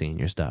 people are seeing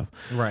your stuff.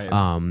 Right.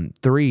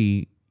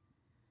 Three,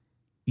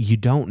 you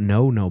don't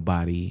know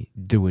nobody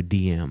through a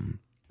DM.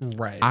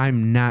 Right.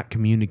 I'm not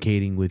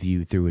communicating with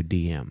you through a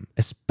DM,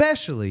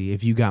 especially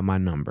if you got my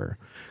number.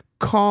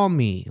 Call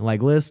me,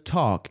 like, let's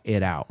talk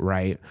it out,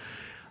 right?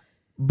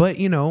 But,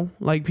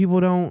 like people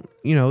don't,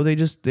 they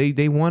just,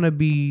 they want to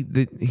be,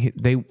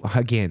 they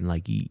again,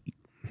 like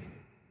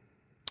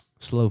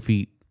slow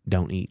feet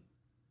don't eat.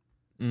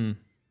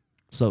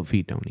 Slow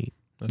feet don't eat.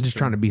 That's just true.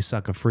 trying to be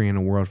sucker free in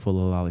a world full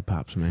of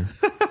lollipops, man.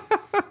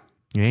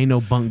 There ain't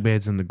no bunk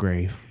beds in the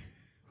grave.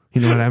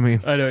 You know what I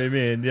mean? I know what you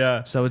mean.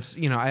 Yeah. So it's,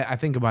 I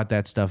think about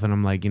that stuff and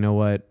I'm like, you know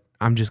what?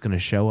 I'm just going to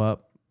show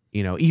up,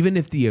 even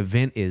if the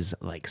event is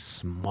like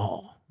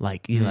small.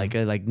 Like,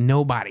 like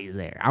nobody's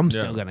there. I'm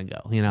still going to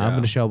go. I'm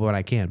going to show up what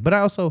I can. But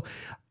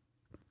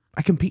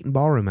I compete in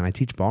ballroom and I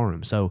teach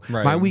ballroom. So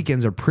my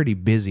weekends are pretty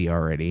busy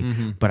already,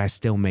 but I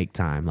still make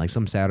time. Like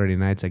some Saturday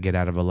nights I get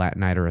out of a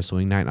Latin night or a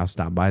swing night and I'll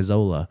stop by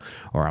Zola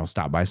or I'll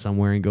stop by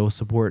somewhere and go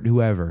support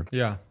whoever.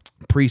 Yeah.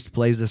 Priest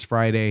plays this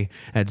Friday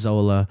at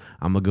Zola.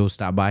 I'm going to go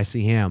stop by,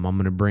 see him. I'm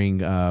going to bring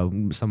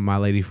some of my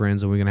lady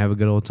friends and we're going to have a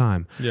good old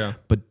time. Yeah.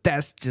 But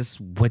that's just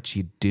what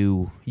you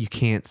do. You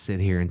can't sit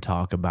here and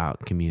talk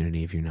about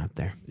community if you're not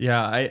there.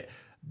 Yeah.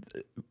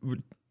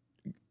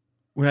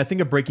 When I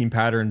think of breaking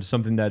patterns,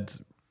 something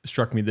that's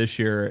struck me this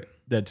year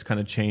that's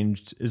kind of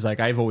changed is like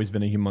I've always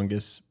been a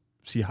humongous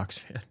Seahawks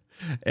fan.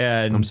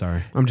 And I'm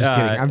sorry. I'm just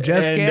kidding. I'm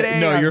just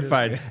kidding. No, you're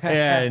fine.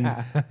 And,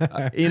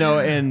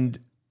 and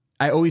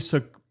I always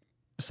took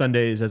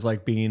Sundays as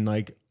like being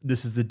like,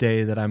 this is the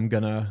day that I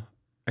gotta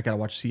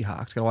watch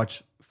Seahawks, gotta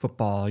watch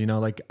football,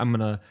 like I'm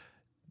gonna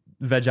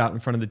veg out in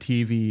front of the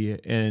TV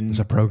and it's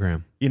a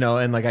program,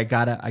 and like I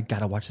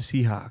gotta watch the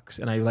Seahawks.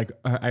 And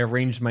I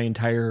arranged my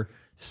entire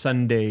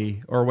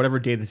Sunday or whatever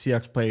day the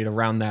Seahawks played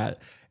around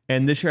that.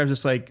 And this year I was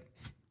just like,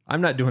 I'm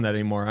not doing that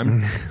anymore.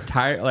 I'm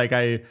tired. Like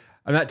I'm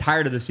not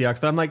tired of the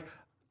Seahawks, but I'm like,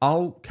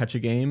 I'll catch a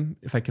game.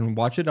 If I can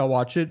watch it, I'll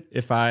watch it.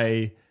 If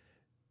I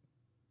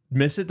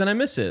miss it, then I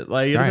miss it.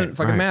 Like it doesn't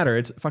fucking matter.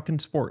 It's fucking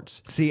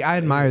sports. See, I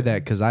admire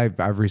that because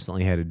I've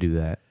recently had to do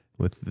that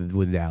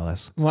with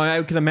Dallas. Well,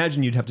 I can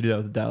imagine you'd have to do that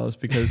with Dallas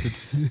because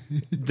it's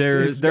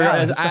they're It's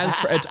Dallas.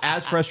 it's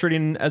as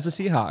frustrating as the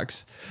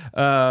Seahawks,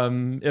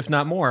 if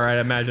not more. I'd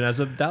imagine as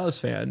a Dallas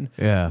fan.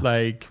 Yeah,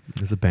 like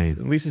it's a pain.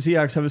 At least the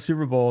Seahawks have a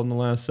Super Bowl in the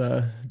last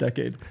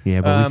decade.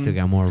 Yeah, but we still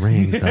got more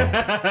rings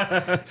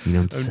though.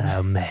 I'm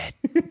so mad.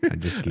 I'm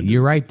just kidding.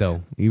 You're right though.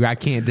 I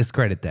can't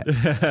discredit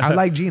that. I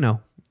like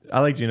Geno. I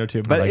like Geno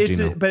too, but like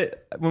Geno.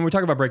 But when we're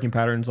talking about breaking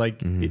patterns,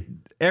 like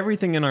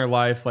everything in our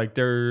life, like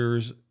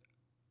there's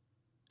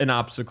an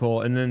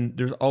obstacle, and then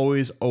there's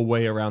always a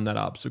way around that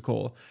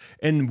obstacle.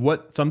 And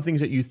some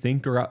things that you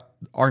think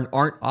aren't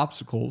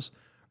obstacles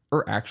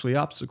are actually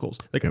obstacles.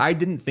 Like I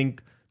didn't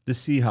think the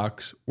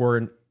Seahawks were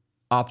an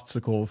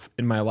obstacle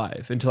in my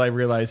life until I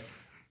realized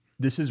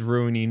this is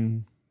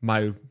ruining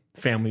my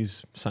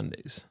family's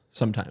Sundays.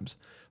 Sometimes,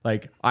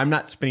 like I'm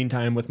not spending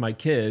time with my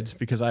kids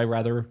because I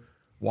rather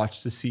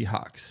watch the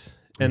Seahawks,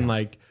 and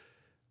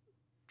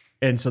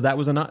so that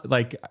was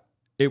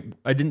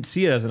I didn't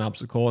see it as an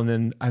obstacle, and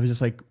then I was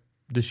just like,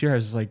 this year I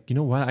was just like, you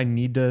know what, I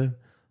need to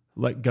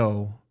let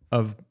go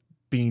of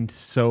being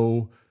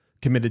so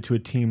committed to a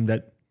team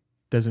that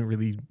doesn't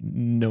really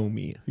know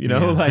me,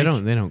 like they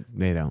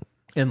don't.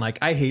 And like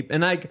I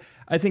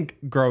think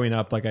growing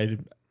up, like I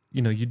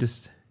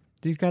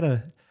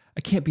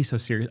can't be so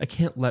serious. I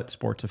can't let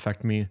sports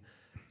affect me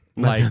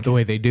like the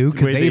way they do,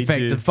 because way they they affect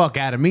do. the fuck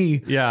out of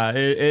me. Yeah,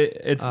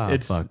 it's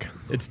fuck.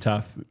 it's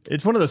tough.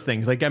 It's one of those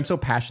things. Like I'm so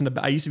passionate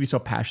about. I used to be so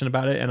passionate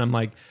about it, and I'm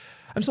like,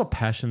 I'm so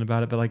passionate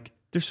about it, but like,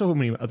 there's so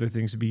many other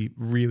things to be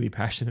really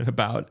passionate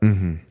about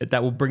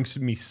that will bring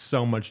me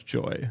so much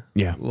joy.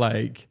 Yeah.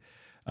 Like,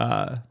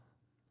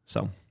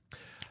 so.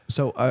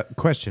 So,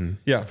 question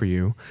Yeah. for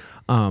you.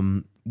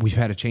 We've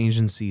had a change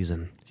in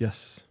season.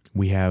 Yes.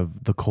 We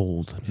have the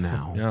cold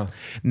now. Yeah.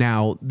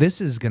 Now,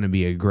 this is going to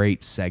be a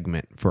great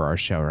segment for our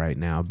show right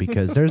now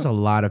because there's a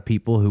lot of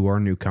people who are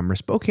newcomers.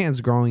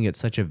 Spokane's growing at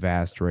such a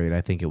vast rate. I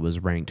think it was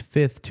ranked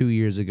 5th 2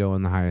 years ago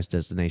on the highest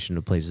destination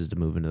of places to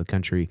move into the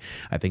country.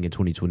 I think in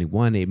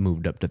 2021, it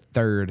moved up to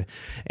 3rd.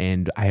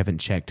 And I haven't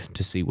checked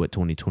to see what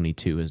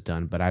 2022 has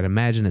done, but I'd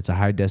imagine it's a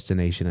high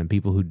destination and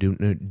people who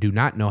do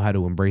not know how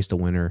to embrace the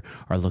winter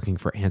are looking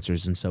for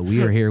answers. And so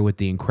we are here with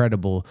the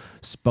incredible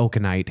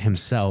Spokanite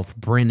himself,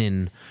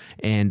 Brennan.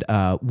 And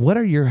what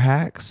are your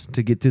hacks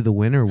to get through the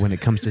winter when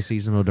it comes to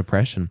seasonal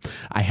depression?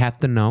 I have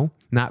to know,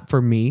 not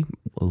for me,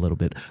 a little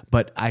bit,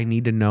 but I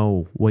need to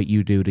know what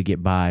you do to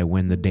get by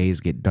when the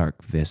days get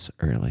dark this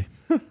early.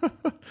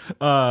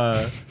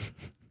 I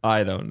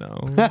don't know.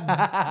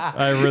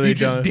 I really You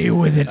just don't. deal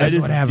with it. I That's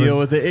just what happens. deal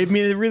with it. I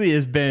mean, it really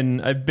has been.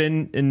 I've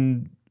been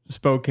in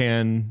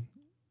Spokane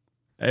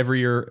every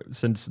year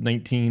since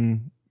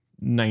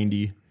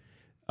 1990.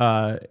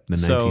 The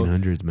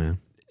 1900s, man.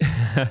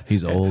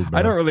 He's old, bro.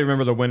 I don't really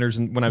remember the winters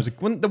when I was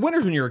the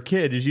winters when you were a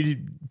kid is you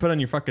put on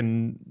your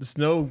fucking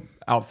snow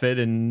outfit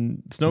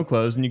and snow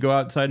clothes and you go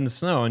outside in the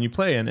snow and you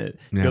play in it.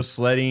 You Yeah. go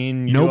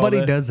sledding. You do all Nobody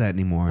that. does that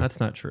anymore. That's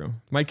not true.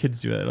 My kids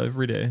do that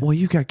every day. Well,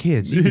 you've got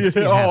kids. You can see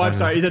it Oh, I'm happening.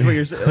 sorry. That's what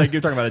you're saying. Like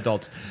you're talking about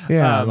adults.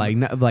 Yeah,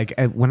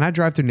 when I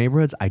drive through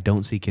neighborhoods, I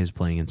don't see kids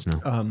playing in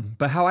snow.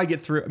 But how I get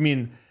through, I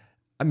mean,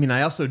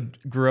 I also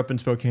grew up in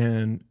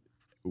Spokane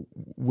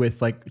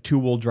with like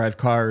 2-wheel drive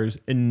cars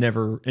and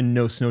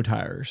no snow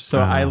tires. So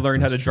I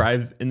learned how to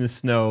drive in the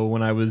snow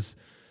when I was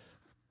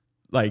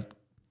like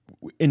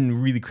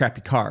in really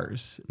crappy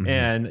cars.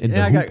 And, In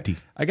and the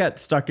I got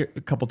stuck a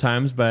couple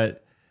times,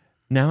 but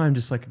now I'm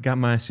just like, got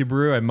my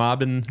Subaru. I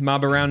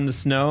mob around in the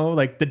snow.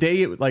 Like the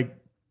day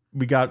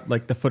we got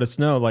like the foot of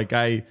snow, like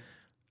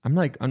I'm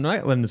not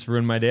letting this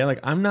ruin my day. Like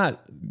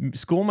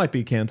school might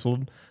be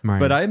canceled, Right.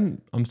 but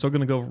I'm still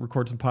gonna go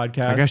record some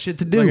podcasts. I got shit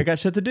to do. Like I got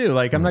shit to do.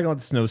 Like I'm not gonna let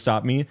the snow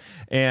stop me.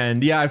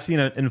 And yeah, I've seen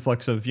an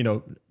influx of,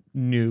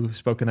 new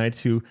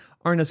Spokanites who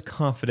aren't as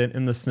confident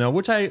in the snow,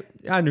 which I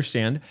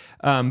understand.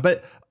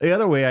 But the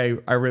other way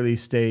I really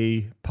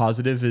stay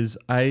positive is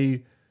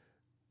I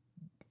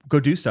go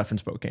do stuff in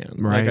Spokane.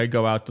 Right. Like I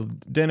go out to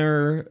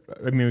dinner.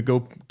 I mean, we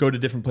go to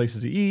different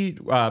places to eat.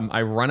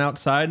 I run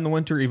outside in the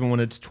winter, even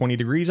when it's 20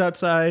 degrees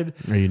outside.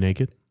 Are you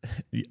naked?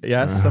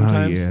 Yes,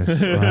 sometimes.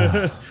 Yes.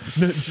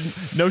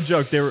 No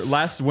joke.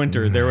 Last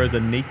winter there was a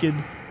naked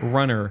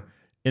runner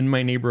in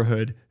my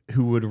neighborhood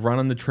who would run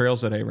on the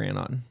trails that I ran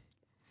on.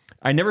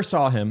 I never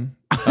saw him.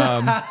 He's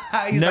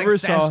never like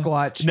saw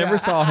Sasquatch. Never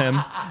saw him,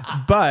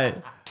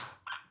 but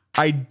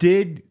I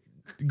did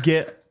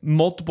get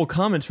multiple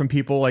comments from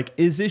people like,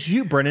 "Is this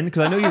you, Brennan?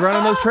 Because I know you run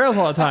on those trails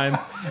all the time."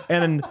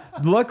 And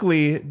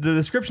luckily, the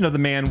description of the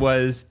man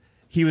was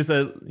he was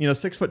a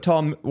 6 foot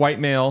tall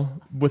white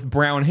male with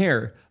brown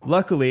hair.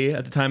 Luckily,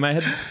 at the time, I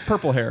had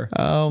purple hair.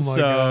 Oh my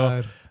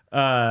God.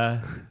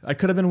 I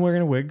could have been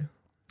wearing a wig,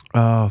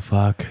 Oh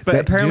fuck. but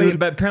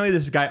apparently,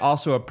 this guy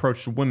also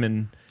approached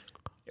women,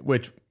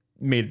 which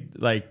made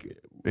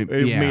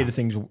made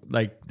things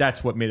like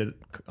that's what made it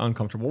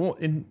uncomfortable.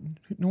 And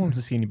no one wants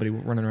to see anybody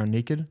running around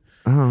naked.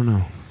 I don't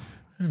know.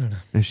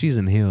 If she's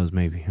in heels,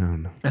 maybe I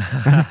don't know.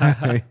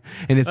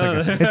 And it's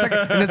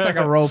like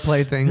a role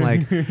play thing.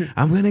 Like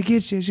I'm gonna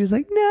get you. She's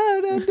like,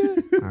 no, don't do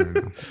it.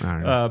 I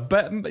don't know.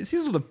 But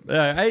seasonal,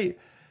 I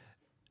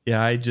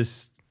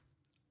just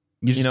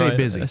You just stay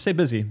busy. I stay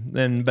busy.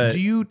 But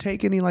Do you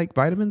take any like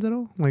vitamins at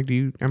all? Like, do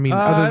you? I mean,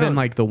 other than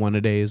like the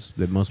one-a-days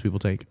that most people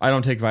take. I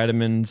don't take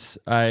vitamins.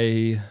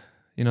 The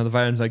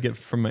vitamins I get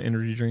from my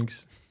energy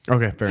drinks.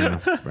 Okay, fair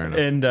enough. Fair enough.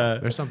 And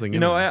there's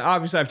something.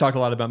 obviously I've talked a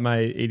lot about my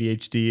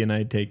ADHD, and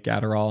I take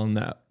Adderall, and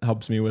that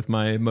helps me with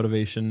my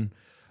motivation.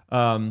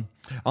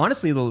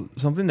 Honestly,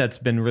 something that's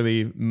been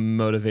really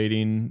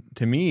motivating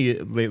to me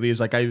lately is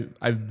like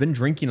I've been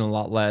drinking a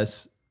lot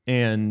less,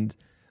 and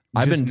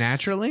I've just been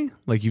naturally,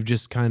 like you've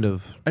just kind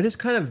of. I'm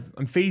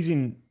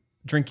phasing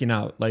drinking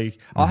out. Like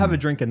I'll have a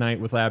drink a night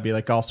with Abby.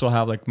 Like I'll still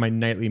have like my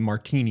nightly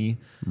martini.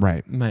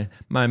 Right.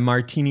 My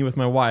martini with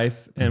my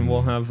wife, and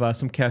we'll have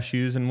some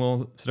cashews, and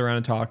we'll sit around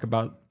and talk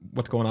about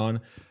what's going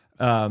on.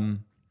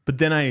 But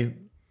then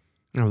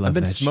I've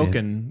been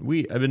smoking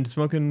weed. I've been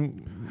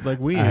smoking like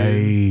weed.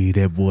 Hey,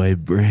 that boy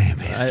Bram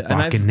is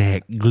sparking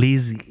that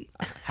glizzy.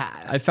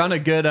 I found a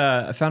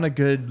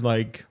good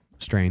like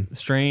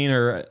strain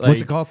or like,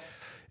 what's it called?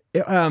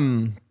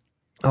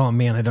 Oh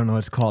man, I don't know what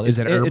it's called. Is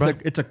it herba?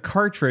 It's a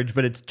cartridge,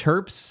 but it's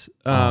terps.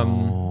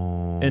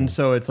 And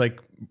so it's like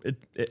it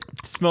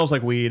smells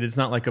like weed. It's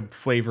not like a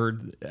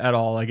flavored at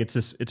all. Like it's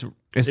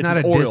not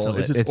a oil. distillate.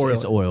 It's just oil.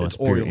 It's oil. It's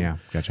oil. Yeah,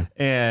 gotcha.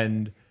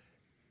 And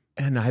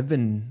I've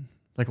been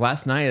like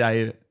last night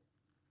I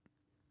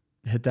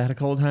hit that a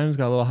couple of times,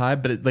 got a little high,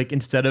 but it, like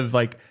instead of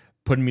like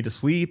putting me to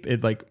sleep,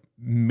 it like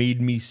made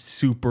me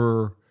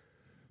super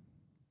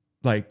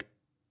like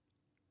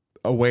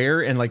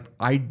aware, and like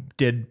I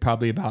did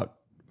probably about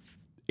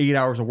 8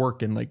 hours of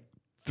work in like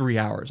 3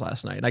 hours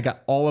last night. I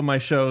got all of my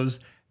shows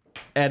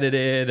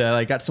edited.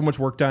 I got so much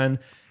work done,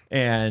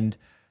 and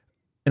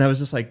I was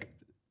just like,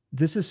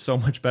 this is so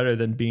much better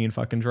than being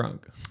fucking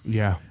drunk.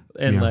 Yeah.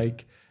 And Yeah.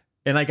 like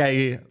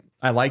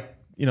I like,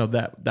 you know,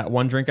 that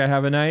one drink I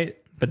have a night,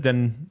 but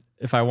then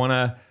if I want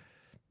to,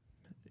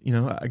 you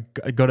know,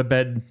 I go to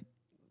bed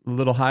a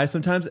little high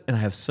sometimes, and I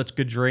have such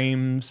good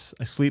dreams.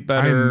 I sleep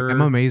better.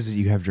 I'm amazed that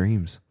you have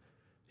dreams.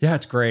 Yeah,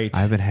 it's great. I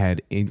haven't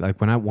had like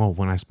when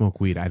I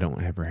smoke weed, I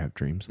don't ever have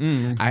dreams.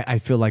 I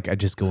feel like I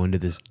just go into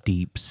this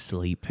deep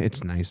sleep.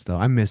 It's nice though.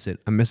 I miss it.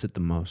 I miss it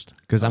the most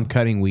because I'm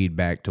cutting weed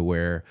back to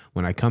where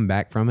when I come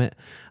back from it,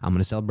 I'm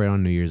gonna celebrate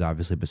on New Year's,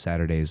 obviously, but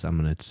Saturdays I'm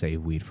gonna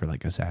save weed for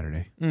like a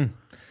Saturday.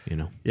 You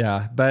know.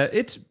 Yeah, but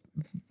that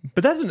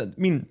doesn't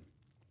mean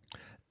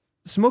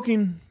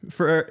smoking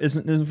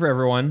isn't for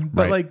everyone.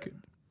 But Right. like,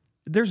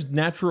 there's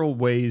natural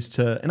ways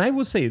to, and I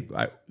will say,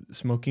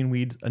 smoking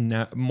weed's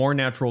more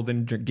natural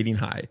than getting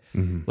high.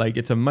 Like,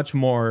 it's a much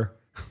more,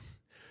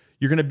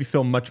 you're gonna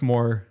feel much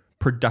more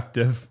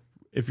productive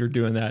if you're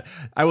doing that.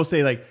 I will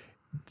say, like,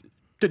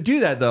 to do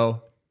that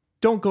though,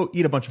 don't go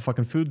eat a bunch of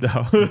fucking food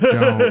though.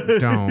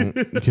 Don't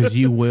because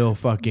you will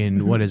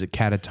fucking what is it,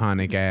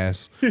 catatonic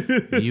ass.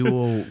 You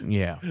will,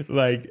 yeah.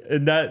 Like,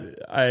 and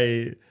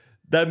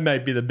that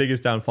might be the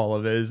biggest downfall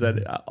of it, is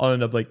that I'll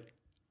end up like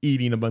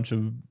eating a bunch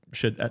of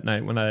shit at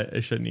night when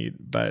I shouldn't eat.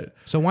 But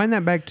So wind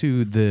that back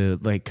to the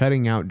like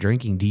cutting out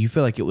drinking. Do you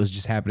feel like it was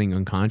just happening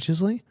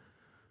unconsciously?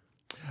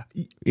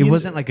 It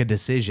wasn't like a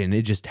decision.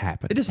 It just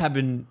happened. it just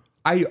happened.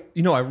 I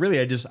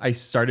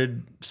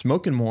started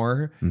smoking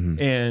more,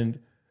 and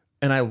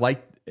I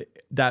like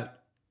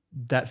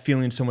that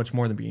feeling so much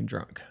more than being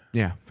drunk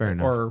Yeah, fair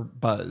enough. or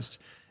buzzed,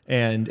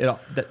 and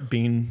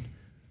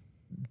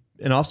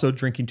and also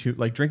drinking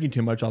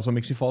too much also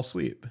makes me fall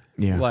asleep.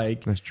 Yeah,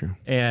 like that's true.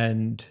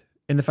 And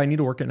if I need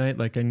to work at night,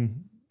 like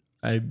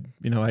I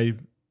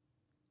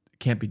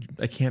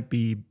can't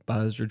be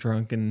buzzed or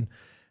drunk, and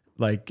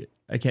like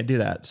I can't do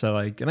that. So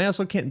like, and I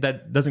also can't.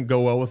 That doesn't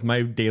go well with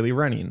my daily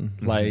running.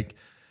 Like,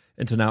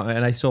 and so now,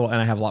 and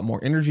I have a lot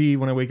more energy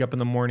when I wake up in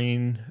the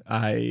morning.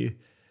 I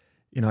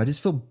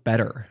just feel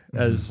better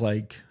as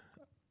like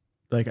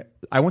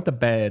I went to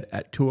bed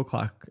at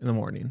 2:00 in the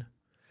morning.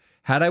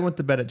 Had I went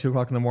to bed at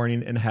 2:00 in the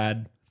morning and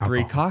had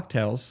 3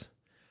 cocktails,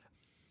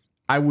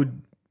 I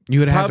would. You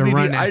would have to probably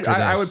run be, after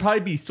I this. would probably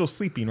be still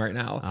sleeping right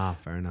now, Ah,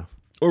 fair enough.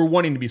 or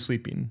wanting to be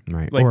sleeping.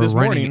 Right. Like or this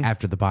running morning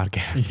after the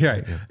podcast.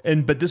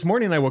 Yeah. But this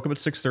morning I woke up at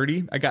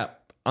 6:30. I got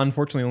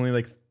unfortunately only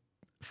like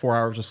 4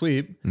 hours of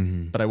sleep,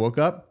 but I woke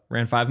up,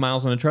 ran 5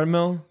 miles on a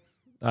treadmill.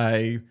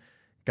 I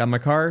got in my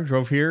car,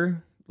 drove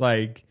here.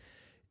 Like,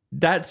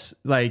 that's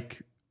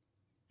like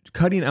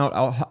cutting out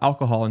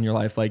alcohol in your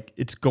life. Like,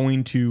 it's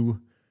going to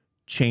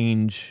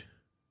change.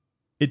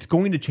 It's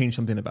going to change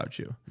something about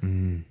you.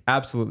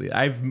 Absolutely.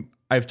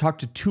 I've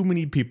talked to too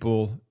many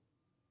people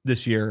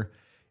this year.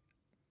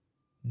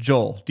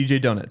 Joel,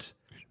 DJ Donuts,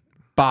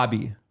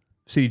 Bobby,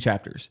 City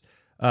Chapters,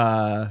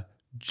 John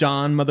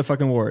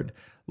motherfucking Ward.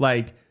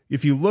 Like,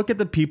 if you look at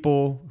the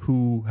people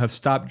who have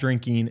stopped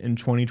drinking in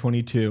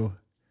 2022,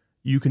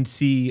 you can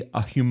see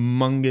a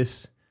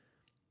humongous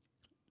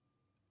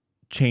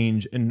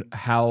change in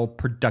how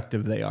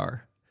productive they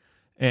are.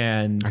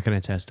 And I can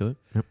attest to it.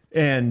 Yep.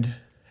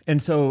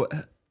 and so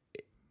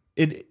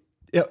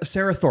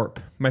Sarah Thorpe,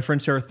 my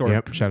friend Sarah Thorpe.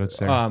 Yep, shout out to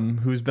Sarah.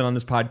 Who's been on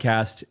this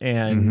podcast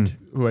and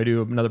who I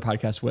do another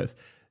podcast with.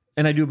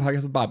 And I do a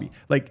podcast with Bobby.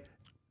 Like,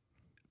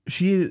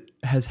 she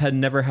has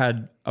never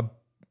had I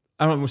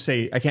don't want to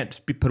say, I can't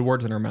put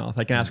words in her mouth.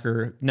 I can ask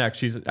her next.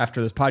 She's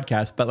after this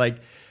podcast, but like,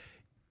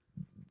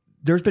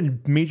 there's been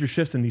major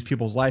shifts in these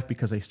people's life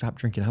because they stopped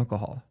drinking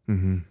alcohol.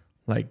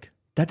 Like,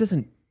 that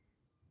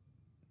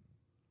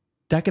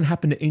can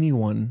happen to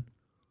anyone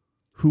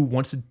who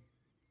wants to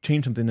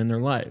change something in their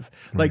life.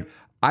 Like,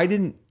 I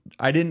didn't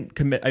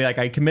commit.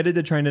 I committed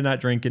to trying to not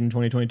drink in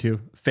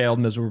 2022, failed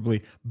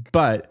miserably,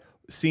 but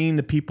seeing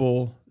the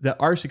people that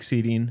are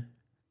succeeding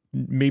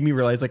made me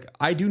realize, like,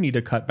 I do need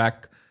to cut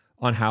back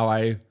on how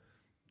I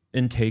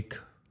intake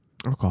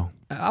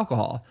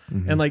alcohol.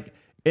 And like,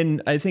 and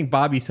I think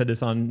Bobby said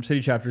this on City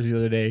Chapters the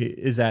other day,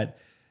 is that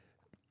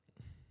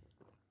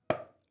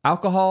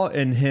alcohol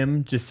and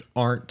him just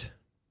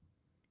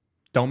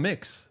don't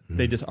mix.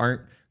 They just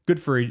aren't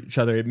good for each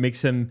other. It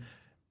makes him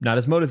not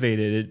as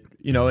motivated,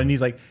 and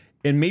he's like,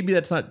 and maybe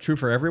that's not true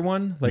for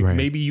everyone. Like,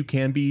 maybe you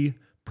can be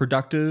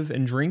productive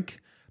and drink,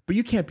 but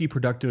you can't be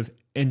productive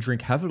and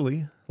drink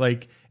heavily.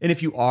 Like, and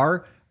if you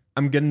are,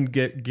 I'm going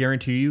to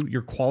guarantee you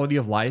your quality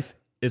of life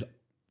is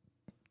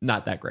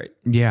not that great.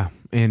 Yeah.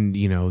 And,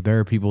 there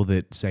are people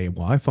that say,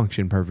 well, I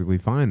function perfectly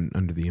fine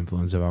under the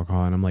influence of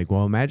alcohol. And I'm like,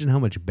 well, imagine how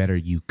much better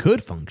you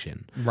could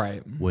function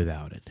Right.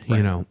 without it,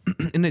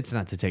 and it's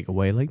not to take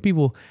away, like,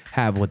 people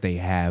have what they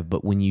have,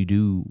 but when you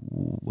do,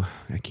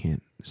 I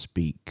can't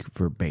speak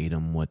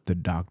verbatim what the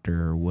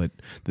doctor or what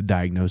the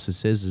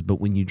diagnosis is,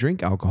 but when you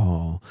drink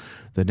alcohol,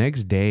 the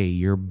next day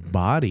your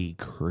body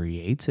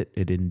creates it.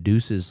 It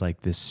induces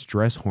like this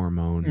stress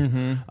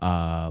hormone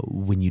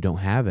when you don't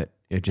have it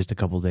just a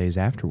couple of days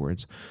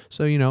afterwards.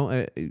 So,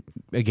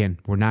 again,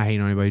 we're not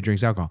hating on anybody who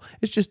drinks alcohol.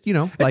 It's just,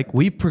 like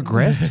we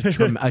progressed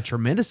a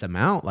tremendous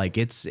amount. Like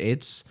it's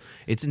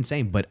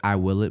insane, but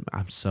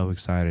I'm so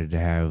excited to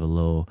have a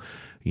little,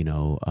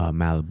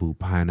 Malibu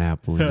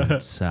pineapple.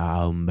 It's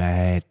so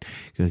bad.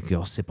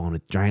 Go sip on a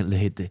drink,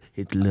 hit the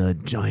little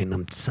joint.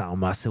 I'm talking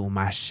about sit with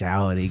my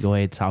shower. They go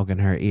ahead talk in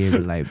her ear,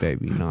 but like,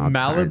 baby,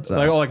 Malibu,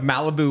 like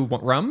Malibu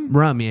rum?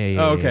 Rum, yeah.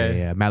 Oh, okay.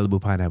 Yeah.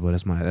 Malibu pineapple.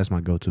 That's my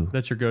go-to.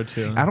 That's your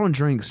go-to. I don't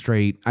drink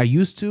straight. I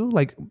used to,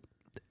 like,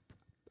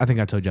 I think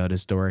I told y'all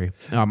this story.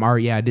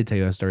 I did tell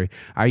you that story.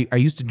 I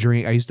used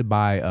to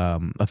buy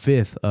a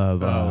fifth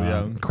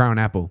of Crown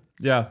Apple.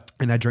 Yeah.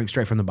 And I drank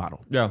straight from the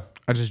bottle. Yeah.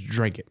 I just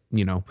drank it,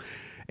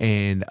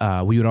 And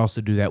we would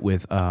also do that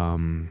with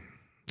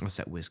what's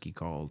that whiskey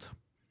called?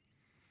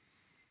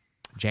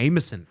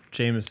 Jameson.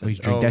 We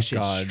drink that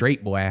shit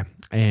straight, boy.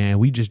 And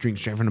we just drink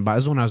straight from the bottle.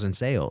 This is when I was in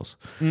sales.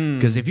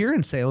 Because if you're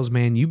in sales,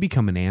 man, you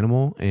become an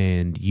animal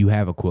and you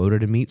have a quota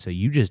to meet. So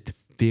you just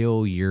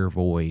fill your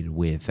void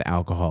with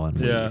alcohol and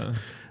weed. Yeah.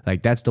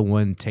 Like that's the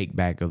one take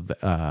back of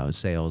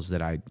sales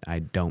that I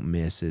don't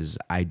miss is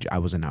I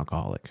was an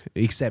alcoholic,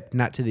 except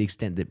not to the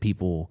extent that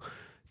people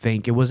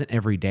think. It wasn't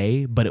every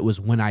day, but it was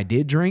when I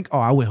did drink. Oh,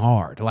 I went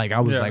hard. Like I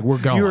was like, we're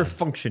going. You were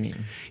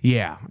functioning.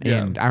 Yeah.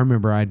 And I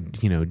remember I'd,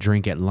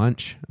 drink at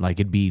lunch.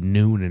 Like it'd be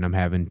noon and I'm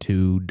having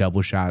 2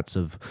 double shots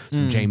of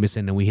some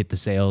Jameson and we hit the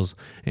sales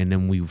and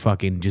then we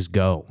fucking just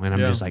go. And I'm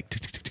just like,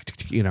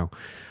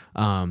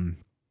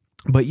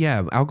 but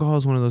yeah, alcohol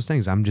is one of those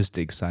things. I'm just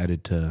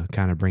excited to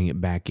kind of bring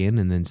it back in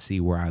and then see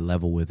where I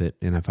level with it.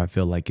 And if I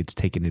feel like it's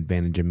taking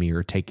advantage of me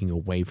or taking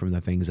away from the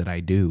things that I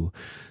do,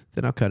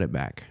 then I'll cut it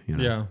back.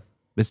 Yeah.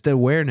 It's the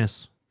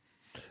awareness.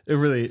 It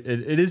really,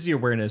 it is the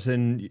awareness.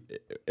 And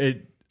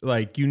it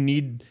like, you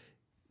need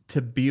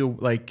to be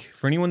like,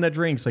 for anyone that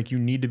drinks, like you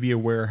need to be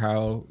aware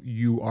how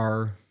you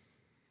are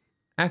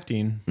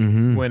acting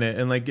when it,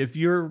 and like, if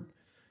you're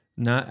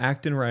not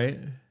acting right,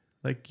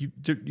 like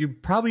you're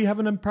probably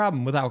having a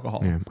problem with alcohol.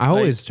 Yeah. I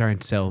always try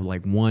and tell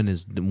like one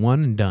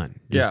and done.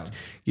 Just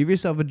give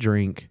yourself a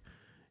drink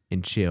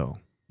and chill.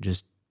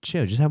 Just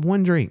chill. Just have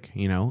one drink,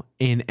 and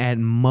at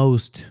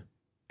most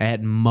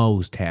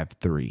have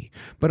 3.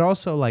 But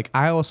also like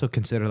I also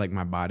consider like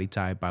my body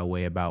type. I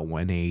weigh about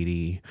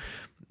 180.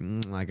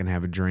 I can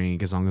have a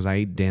drink as long as I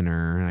eat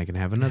dinner and I can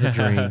have another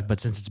drink. But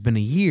since it's been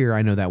a year,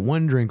 I know that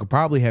one drink will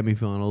probably have me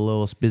feeling a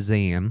little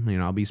spizzan.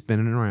 I'll be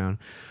spinning around.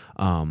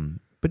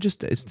 But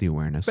just it's the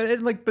awareness.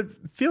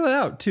 But feel it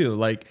out too.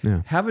 Like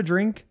have a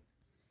drink,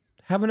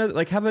 have another,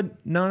 like have a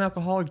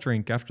non-alcoholic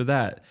drink after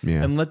that,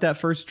 and let that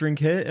first drink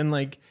hit,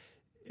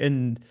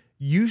 and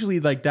usually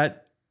like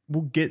that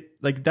will get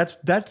like that's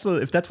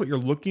if that's what you're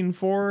looking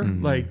for,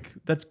 like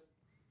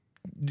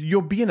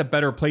you'll be in a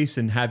better place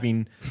in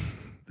having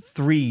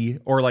 3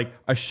 or like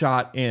a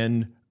shot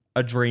and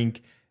a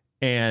drink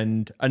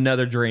and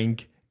another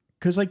drink,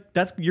 because like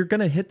you're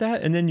gonna hit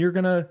that, and then you're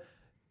going to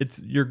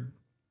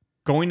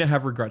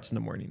have regrets in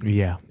the morning.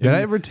 Yeah. Did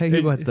I ever tell you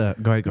about the...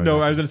 Go ahead.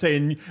 No, I was going to say,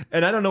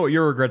 and I don't know what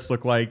your regrets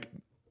look like.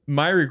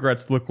 My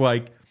regrets look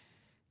like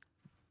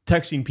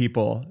texting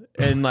people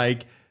and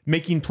like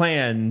making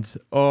plans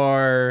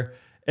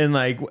and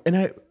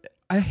I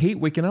hate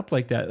waking up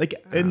like that. Like,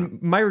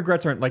 and my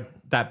regrets aren't like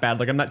that bad.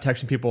 Like I'm not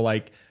texting people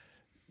like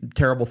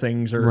terrible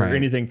things or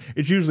anything.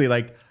 It's usually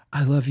like,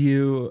 I love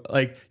you.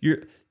 Like you're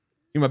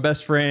my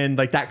best friend,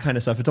 like that kind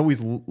of stuff. It's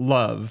always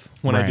love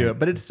when I do it,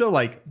 but it's still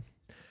like,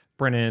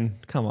 Brennan,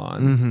 come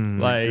on.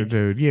 Like,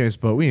 dude, we ain't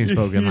spoken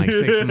in like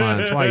 6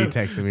 months. Why are you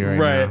texting me right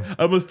now?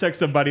 I almost texted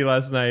somebody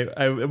last night.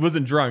 I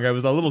wasn't drunk. I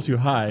was a little too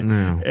high.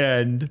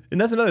 And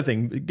that's another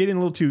thing. Getting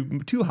a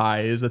little too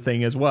high is a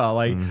thing as well.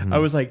 Like, I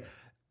was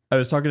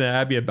talking to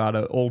Abby about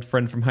an old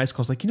friend from high school.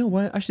 I was like, you know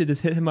what? I should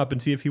just hit him up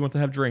and see if he wants to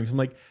have drinks. I'm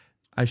like,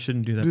 I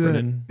shouldn't do that,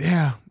 Brennan.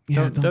 Yeah.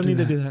 Don't need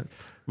to do that.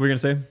 What were you going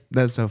to say?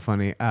 That's so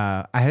funny.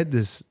 I had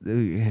this...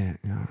 I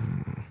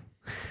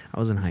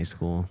was in high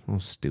school. I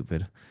was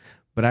stupid.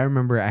 But I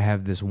remember I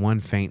have this one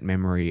faint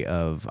memory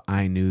of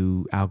I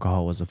knew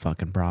alcohol was a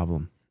fucking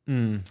problem.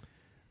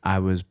 I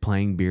was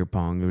playing beer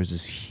pong. There was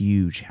this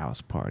huge house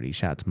party.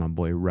 Shout out to my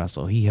boy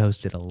Russell. He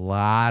hosted a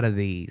lot of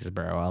these,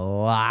 bro. A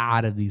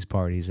lot of these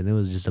parties. And it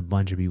was just a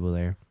bunch of people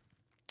there.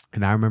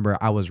 And I remember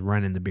I was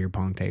running the beer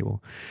pong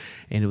table.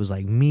 And it was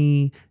like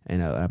me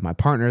and my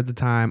partner at the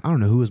time. I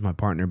don't know who was my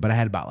partner, but I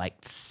had about like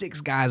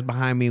 6 guys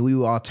behind me. We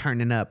were all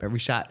turning up every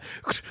shot.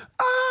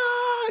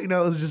 You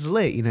know, it was just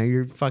lit. You know,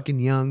 you're fucking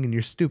young and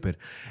you're stupid.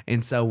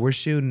 And so we're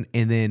shooting,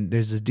 and then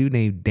there's this dude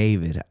named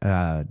David,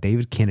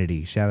 David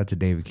Kennedy. Shout out to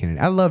David Kennedy.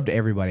 I loved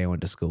everybody I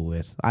went to school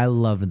with. I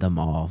loved them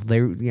all.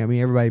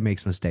 Everybody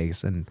makes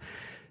mistakes, and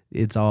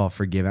it's all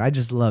forgiven. I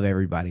just love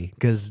everybody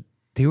because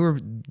they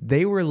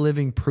were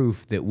living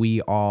proof that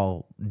we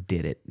all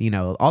did it. You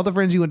know, all the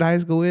friends you went to high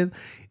school with,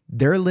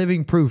 they're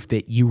living proof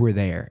that you were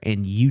there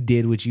and you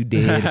did what you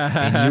did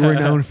and you were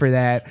known for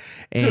that.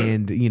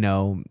 And, you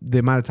know, the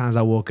amount of times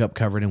I woke up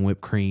covered in whipped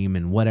cream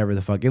and whatever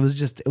the fuck, it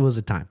was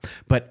a time.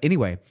 But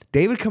anyway,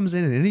 David comes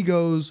in and he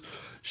goes,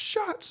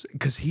 shots,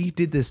 because he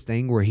did this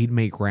thing where he'd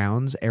make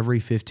rounds every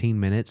 15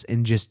 minutes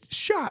and just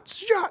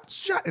shots.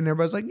 And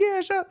everybody's like, yeah,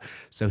 shot.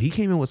 So he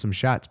came in with some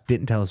shots,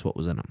 didn't tell us what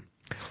was in them.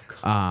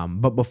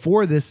 But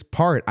before this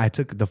part, I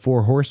took the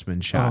 4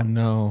 Horsemen shot. Oh,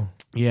 no.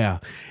 Yeah.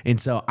 And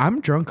so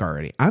I'm drunk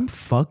already. I'm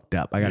fucked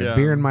up. I got a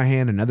beer in my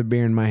hand, another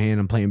beer in my hand.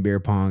 I'm playing beer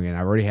pong, and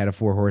I already had a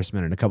 4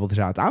 Horsemen and a couple of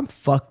shots. I'm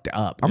fucked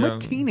up. I'm a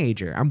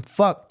teenager. I'm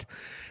fucked.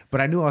 But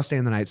I knew I was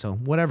staying the night, so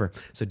whatever.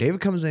 So David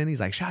comes in. He's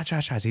like, shots.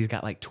 He's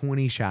got like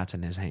 20 shots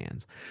in his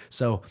hands.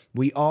 So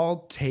we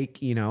all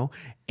take, you know,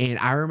 and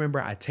I remember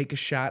I take a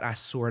shot. I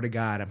swear to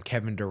God, I'm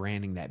Kevin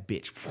Duranting that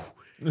bitch.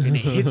 And it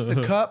hits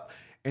the cup,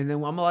 and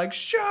then I'm like,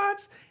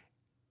 shots.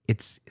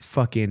 It's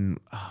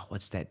fucking,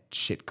 what's that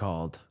shit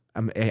called?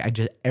 I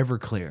just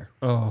Everclear.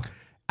 Oh,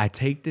 I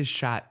take this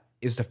shot.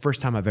 It's the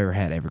first time I've ever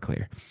had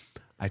Everclear.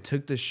 I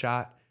took this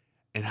shot,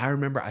 and I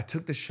remember I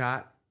took the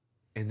shot,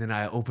 and then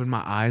I opened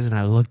my eyes and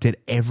I looked at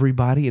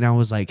everybody, and I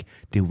was like,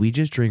 "Did we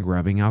just drink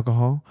rubbing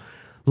alcohol?"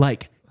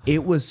 Like,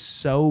 it was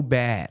so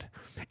bad,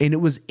 and it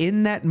was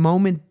in that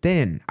moment.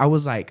 Then I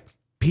was like,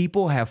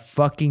 "People have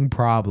fucking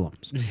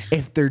problems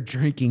if they're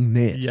drinking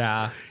this."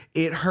 yeah.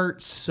 It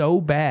hurt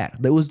so bad.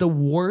 That was the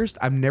worst.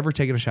 I've never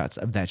taken a shot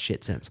of that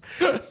shit since.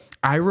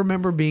 I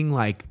remember being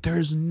like,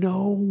 there's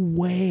no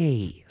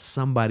way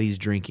somebody's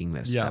drinking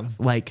this stuff.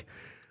 Like,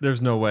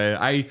 there's no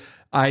way.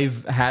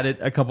 I've had it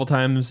a couple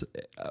times,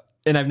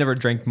 and I've never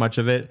drank much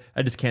of it.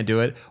 I just can't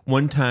do it.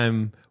 One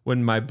time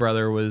when my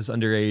brother was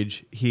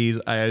underage, he's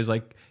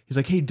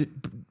like, hey,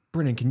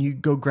 Brennan, can you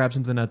go grab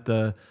something at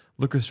the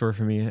liquor store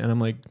for me? And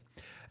I'm like,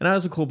 and I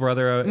was a cool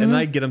brother, and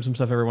I'd get him some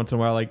stuff every once in a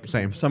while, like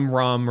some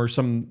rum or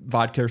some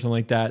vodka or something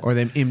like that, or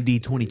them MD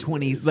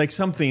 2020s, like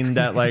something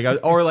that like,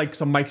 or like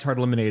some Mike's Hard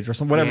Lemonades or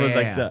some whatever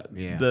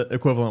the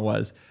equivalent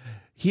was.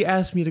 He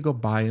asked me to go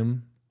buy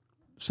him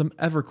some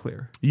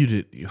Everclear. You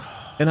did,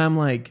 and I'm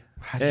like,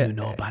 how do you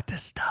know about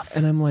this stuff?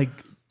 And I'm like,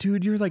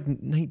 dude, you're like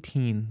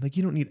 19, like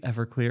you don't need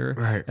Everclear.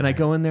 Right. And I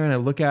go in there and I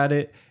look at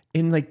it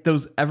in like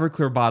those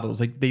Everclear bottles,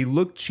 like they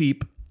look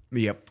cheap.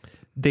 Yep.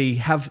 They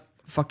have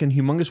fucking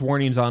humongous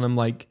warnings on them,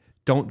 like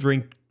don't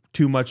drink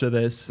too much of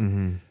this.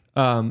 And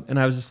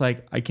I was just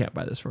like, I can't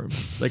buy this for him.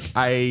 Like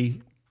if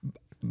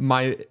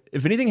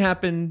anything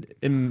happened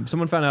and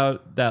someone found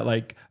out that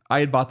like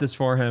I had bought this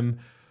for him,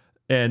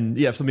 and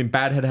if something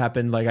bad had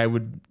happened, like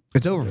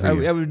it's over for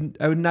you.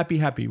 I would not be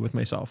happy with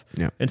myself.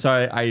 Yeah. And so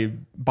I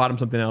bought him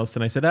something else,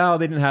 and I said, oh,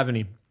 they didn't have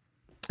any.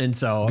 And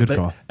so good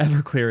call.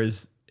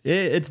 Everclear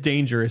it's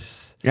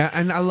dangerous. Yeah,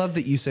 and I love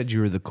that you said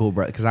you were the cool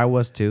brother, because I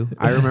was too.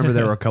 I remember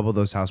there were a couple of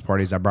those house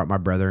parties I brought my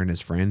brother and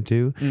his friend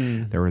to.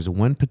 There was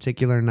one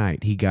particular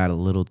night he got a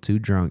little too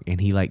drunk,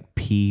 and he like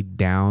peed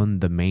down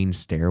the main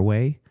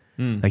stairway.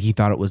 Like he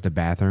thought it was the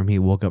bathroom. He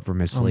woke up from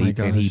his sleep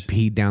and he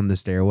peed down the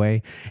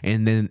stairway.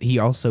 And then he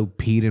also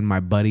peed in my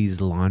buddy's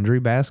laundry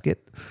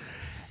basket.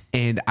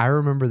 And I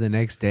remember the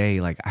next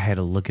day, like I had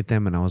to look at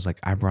them and I was like,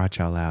 I brought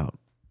y'all out,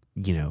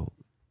 you know,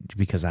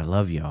 because I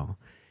love y'all.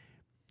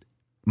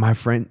 My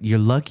friend, you're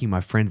lucky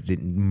my friends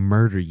didn't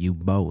murder you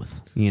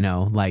both, you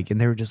know, like, and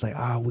they were just like,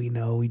 oh, we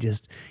know, we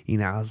just, you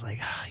know, I was like,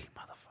 oh, you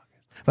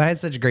motherfuckers. But I had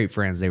such great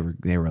friends. They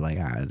were like,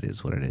 it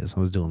is what it is. I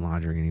was doing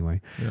laundry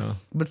anyway. Yeah.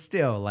 But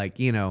still, like,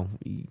 you know,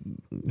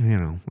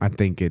 I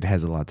think it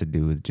has a lot to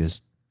do with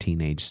just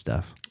teenage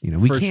stuff. You know,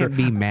 we can't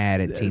be mad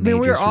at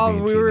teenagers. I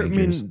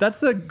mean, that's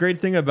the great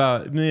thing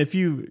about, if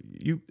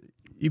you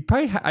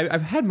probably,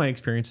 I've had my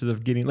experiences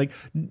of getting, like,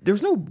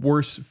 there's no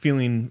worse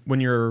feeling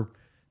when you're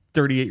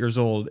 38 years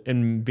old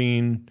and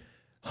being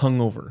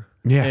hungover,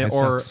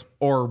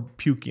 or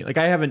puking. Like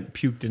I haven't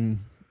puked in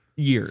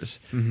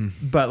years,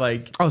 but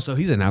like, oh, so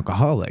he's an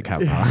alcoholic. How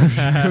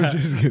I'm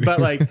just kidding.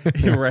 But like,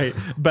 right?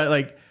 But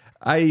like,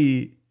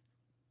 I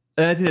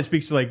think that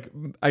speaks to like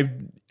I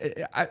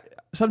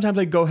sometimes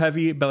I go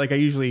heavy, but like I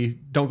usually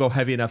don't go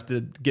heavy enough to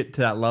get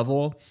to that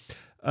level.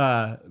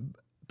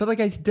 But like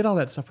I did all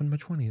that stuff in my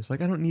 20s. Like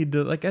I don't need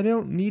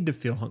to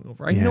feel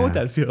hungover. I know what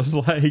that feels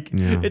like.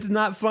 Yeah. It's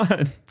not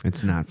fun.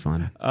 It's not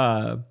fun.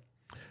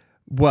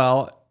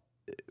 Well,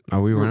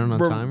 are we running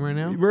on time right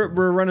now?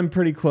 We're running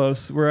pretty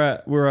close.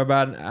 We're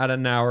about at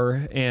an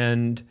hour,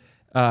 and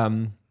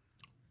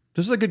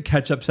this is a good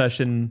catch up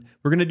session.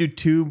 We're gonna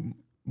do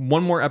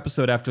one more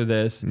episode after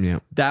this. Yeah,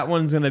 that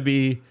one's gonna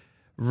be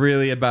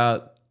really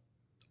about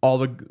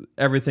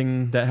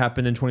everything that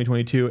happened in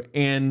 2022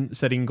 and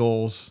setting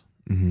goals.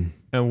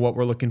 And what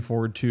we're looking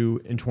forward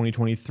to in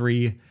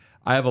 2023.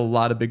 I have a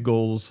lot of big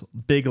goals,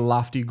 big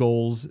lofty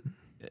goals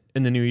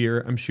in the new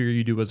year. I'm sure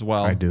you do as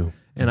well. I do.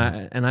 And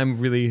I'm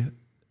really,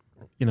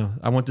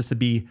 I want this to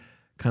be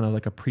kind of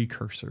like a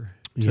precursor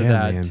to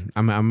that. Man.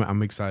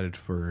 I'm excited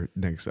for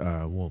next.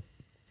 Well,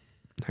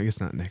 I guess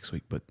not next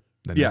week, but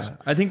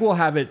I think we'll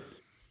have it.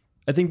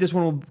 I think this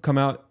one will come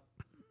out.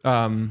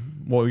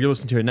 Well, you're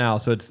listening to it now,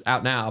 so it's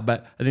out now.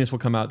 But I think this will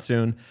come out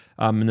soon.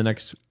 In the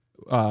next,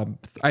 I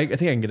think I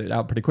can get it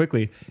out pretty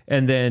quickly,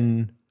 and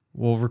then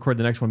we'll record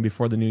the next one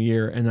before the new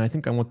year. And then I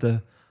think I want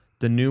the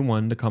new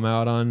one to come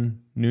out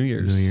on New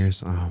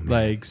Year's. Oh man!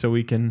 Like so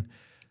we can,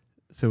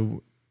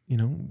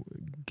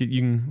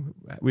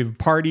 we've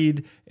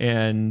partied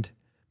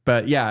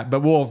but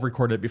we'll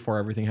record it before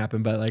everything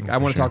happened. But like I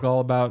want to talk all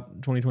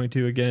about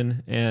 2022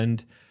 again,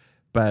 and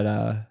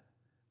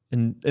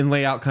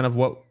lay out kind of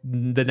what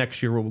the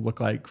next year will look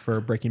like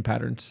for Breaking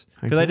Patterns.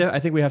 Because I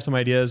think we have some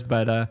ideas,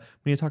 but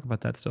we need to talk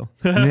about that still.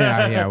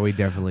 yeah, we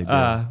definitely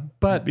do.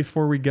 But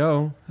before we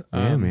go,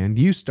 man,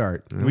 you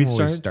start. We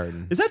start.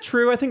 Starting. Is that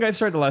true? I think I've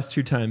started the last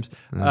 2 times.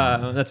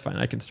 That's fine.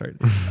 I can start.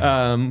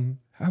 How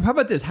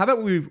about this? How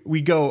about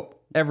we go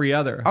every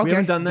other? Okay. We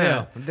haven't done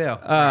that. Deal.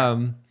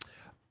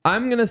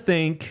 I'm gonna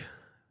thank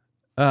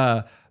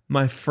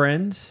my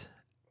friends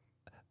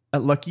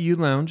at Lucky You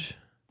Lounge.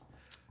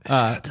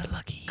 Shout out to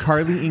Lucky.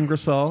 Carly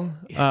Ingersoll.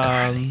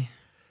 Carly.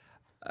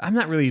 I'm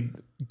not really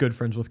good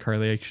friends with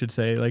Carly, I should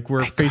say. Like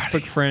we're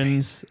Facebook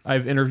friends.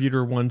 I've interviewed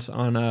her once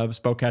on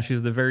Spokecast.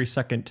 She's the very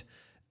second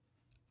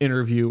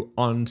interview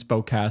on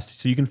Spokecast,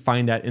 so you can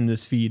find that in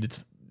this feed.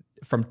 It's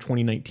from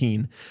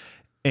 2019,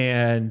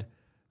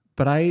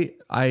 but I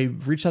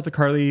reached out to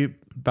Carly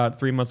about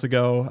 3 months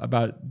ago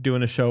about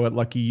doing a show at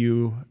Lucky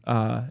You,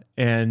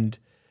 and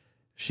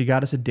she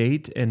got us a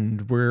date,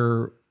 and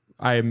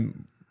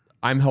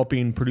I'm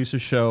helping produce a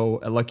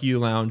show at Lucky You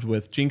Lounge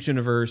with Jinx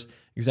Universe,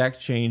 Exact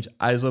Change,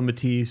 Isla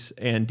Matisse,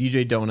 and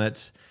DJ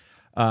Donuts.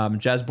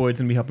 Jazz Boyd's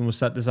going to be helping with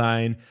set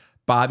design.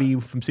 Bobby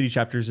from City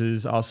Chapters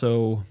is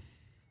also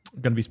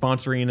going to be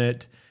sponsoring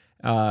it.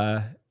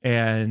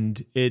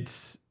 And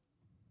it's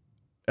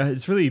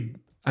really,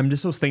 I'm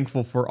just so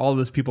thankful for all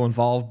those people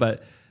involved.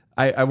 But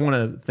I want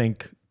to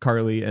thank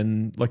Carly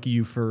and Lucky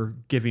You for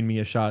giving me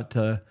a shot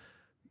to,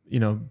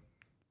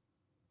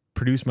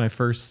 produce my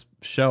first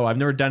show. I've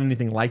never done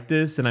anything like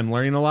this, and I'm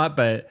learning a lot.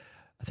 But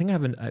I think I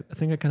kind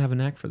of have a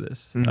knack for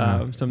this.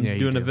 Mm-hmm. So I'm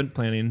doing event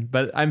planning.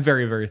 But I'm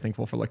very, very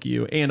thankful for Lucky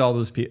You and all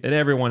those people and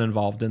everyone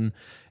involved in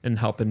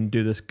helping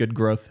do this good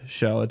growth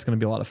show. It's going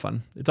to be a lot of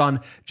fun. It's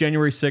on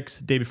January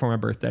 6th, day before my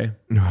birthday.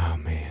 Oh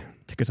man,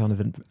 Tickets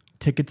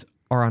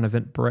are on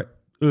Eventbrite.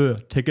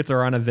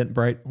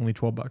 Only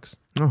 $12.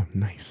 Oh,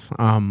 nice.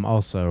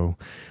 Also,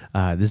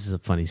 this is a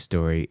funny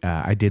story.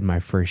 I did my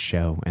first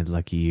show at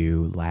Lucky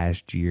You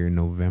last year,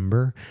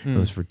 November. It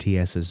was for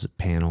TS's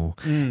panel.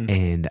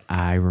 And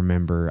I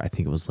remember, I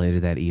think it was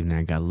later that evening,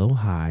 I got a little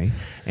high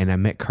and I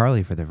met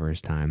Carly for the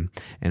first time.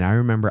 And I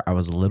remember I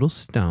was a little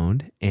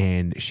stoned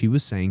and she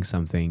was saying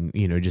something,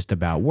 just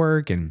about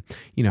work and,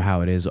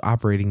 how it is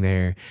operating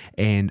there.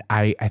 And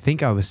I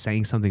think I was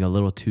saying something a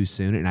little too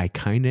soon and I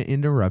kind of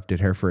interrupted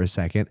her for a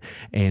second.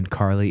 And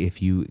Carly,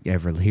 if you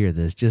ever hear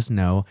this, just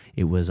know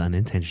it was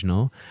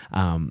unintentional.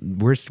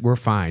 We're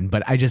fine.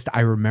 But I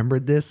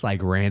remembered this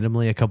like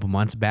randomly a couple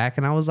months back,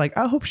 and I was like,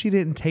 I hope she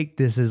didn't take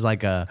this as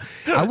like I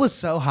was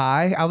so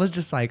high. I was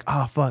just like,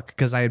 oh fuck,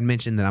 because I had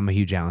mentioned that I'm a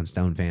huge Alan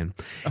Stone fan,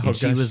 and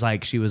she was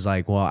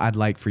like, well, I'd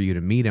like for you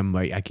to meet him,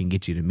 but I can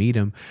get you to meet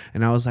him.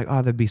 And I was like,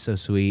 oh, that'd be so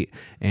sweet.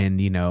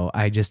 And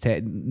I just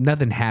had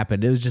nothing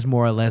happened. It was just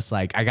more or less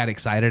like I got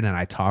excited and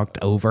I talked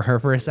over her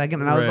for a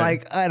second, and I was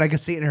like, and I could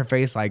see it in her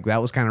face like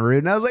that was kind of rude,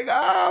 and I was like,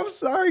 oh, I'm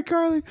sorry,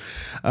 Carly.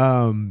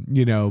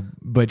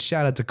 But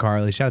shout out to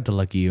Carly, shout out to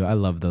Lucky You. I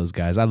love those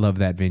guys. I love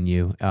that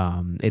venue.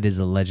 It is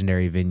a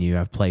legendary venue.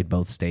 I've played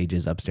both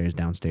stages, upstairs,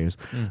 downstairs.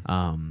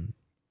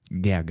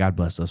 Yeah, God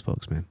bless those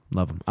folks, man.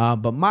 Love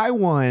them. But my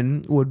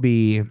one would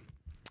be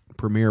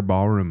Premier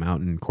Ballroom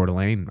out in Coeur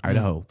d'Alene,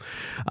 Idaho.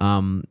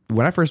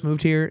 When I first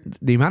moved here,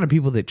 the amount of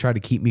people that try to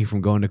keep me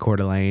from going to Coeur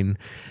d'Alene,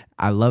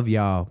 I love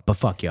y'all, but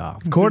fuck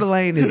y'all. Coeur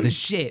d'Alene is the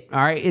shit.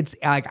 All right. It's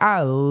like,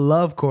 I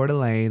love Coeur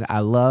d'Alene.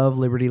 I love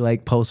Liberty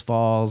Lake, Post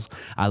Falls.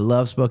 I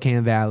love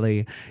Spokane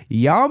Valley.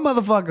 Y'all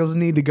motherfuckers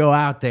need to go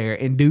out there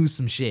and do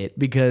some shit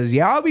because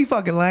y'all be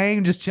fucking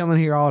lame just chilling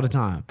here all the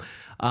time.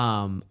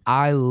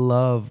 I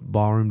love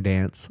ballroom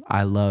dance.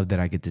 I love that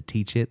I get to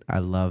teach it. I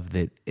love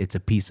that it's a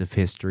piece of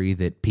history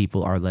that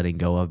people are letting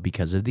go of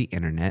because of the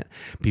internet.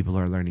 People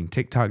are learning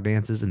TikTok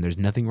dances and there's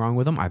nothing wrong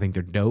with them. I think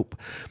they're dope,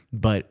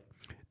 but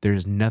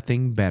there's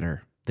nothing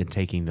better than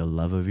taking the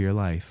love of your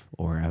life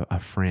or a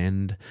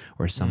friend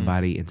or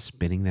somebody and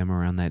spinning them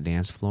around that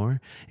dance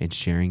floor and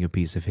sharing a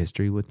piece of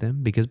history with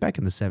them. Because back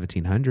in the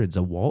 1700s,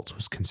 a waltz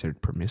was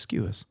considered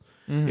promiscuous.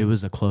 It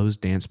was a closed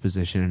dance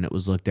position and it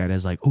was looked at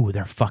as like, oh,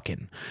 they're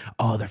fucking,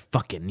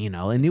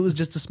 and it was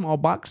just a small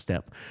box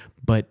step.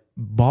 But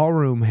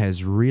ballroom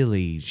has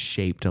really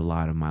shaped a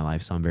lot of my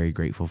life. So I'm very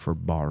grateful for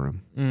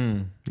ballroom.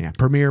 Yeah.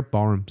 Premier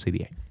Ballroom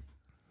CDA.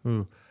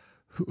 Ooh.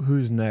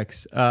 Who's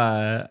next?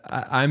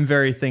 I'm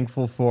very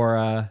thankful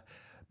for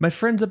my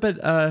friends up at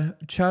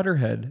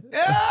Chowderhead.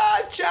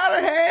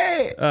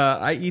 Chowderhead!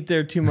 I eat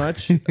there too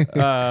much.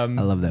 I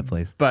love that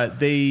place. But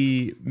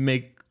they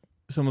make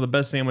some of the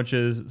best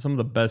sandwiches, some of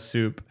the best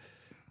soup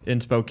in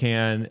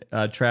Spokane.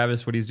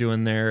 Travis, what he's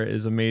doing there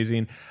is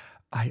amazing.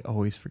 I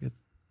always forget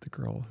the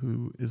girl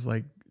who is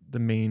like the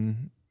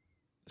main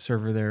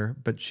server there,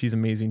 but she's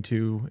amazing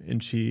too.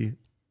 And she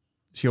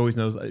always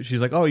knows.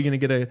 She's like, "Oh, you're gonna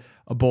get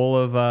a bowl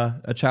of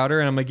a chowder,"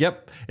 and I'm like,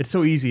 "Yep." It's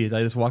so easy.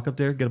 I just walk up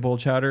there, get a bowl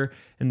of chowder,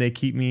 and they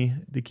keep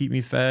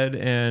me fed.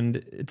 And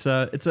it's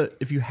a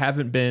if you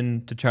haven't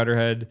been to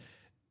Chowderhead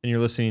and you're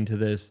listening to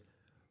this,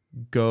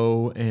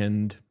 go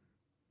and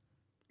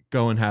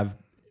have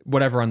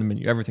whatever on the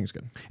menu. Everything's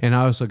good. And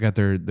I also got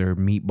their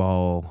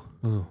meatball.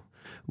 Ooh.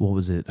 What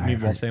was it?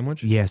 Meatball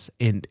sandwich. Yes,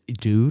 and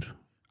dude,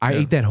 I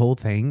ate that whole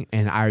thing,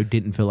 and I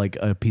didn't feel like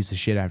a piece of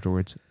shit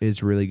afterwards.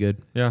 It's really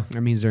good. Yeah,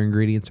 that means their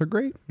ingredients are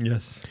great.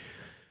 Yes.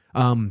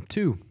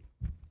 2,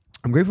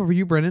 I'm grateful for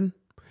you, Brendan.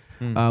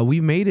 We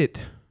made it.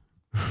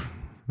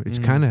 It's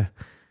kind of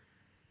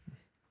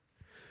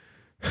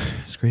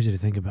it's crazy to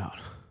think about.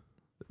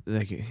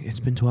 Like it's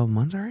been 12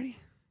 months already.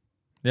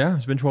 Yeah,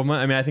 it's been 12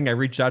 months. I mean, I think I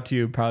reached out to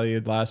you probably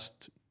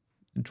last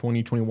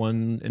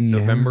 2021 in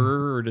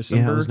November or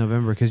December. Yeah, it was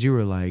November because you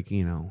were like,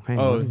 hey,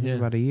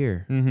 about a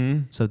year. Mm-hmm.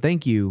 So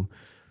thank you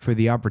for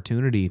the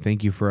opportunity.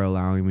 Thank you for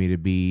allowing me to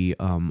be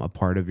a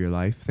part of your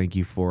life. Thank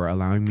you for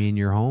allowing me in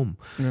your home.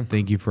 Yeah.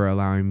 Thank you for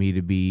allowing me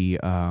to be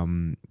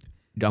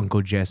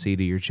Uncle Jesse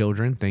to your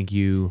children. Thank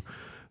you.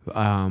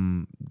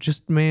 Thank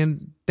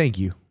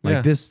you.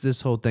 Like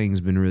this whole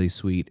thing's been really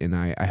sweet, and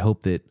I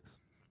hope that,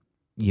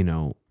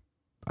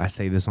 I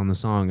say this on the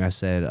song. I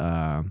said,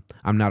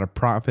 I'm not a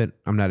prophet.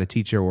 I'm not a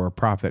teacher or a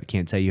prophet.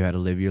 Can't tell you how to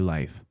live your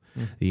life.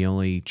 The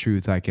only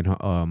truth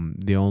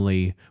the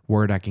only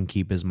word I can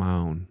keep is my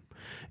own.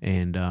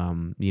 And,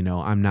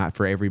 I'm not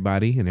for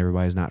everybody, and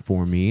everybody's not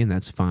for me, and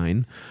that's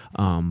fine.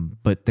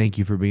 But thank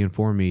you for being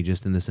for me,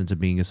 just in the sense of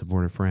being a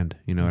supportive friend.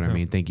 You know what I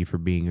mean? Thank you for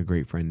being a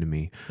great friend to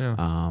me.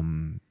 Yeah.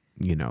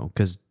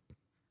 Because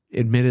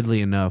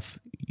admittedly enough,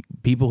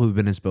 people who've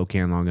been in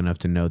Spokane long enough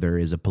to know there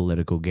is a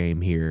political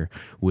game here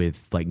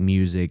with like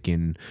music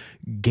and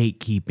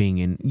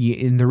gatekeeping.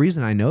 And the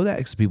reason I know that is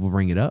because people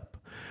bring it up,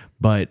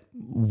 but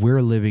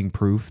we're living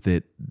proof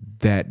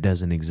that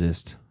doesn't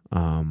exist.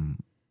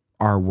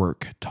 Our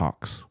work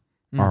talks.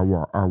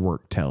 Our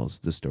work tells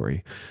the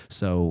story.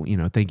 So,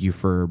 thank you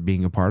for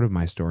being a part of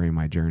my story and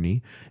my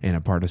journey and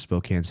a part of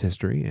Spokane's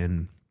history.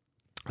 And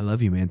I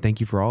love you, man. Thank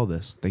you for all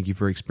this. Thank you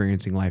for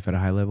experiencing life at a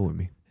high level with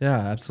me. Yeah,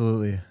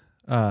 absolutely.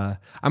 I'm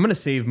going to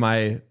save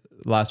my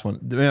last one.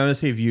 I'm going to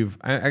save you.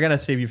 I got to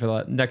save you for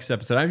the next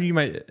episode. You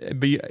might,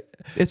 but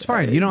it's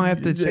fine. You don't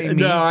have to say me.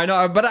 No, I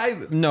know, but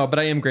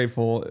I am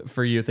grateful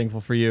for you,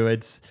 thankful for you.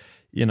 It's,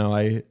 you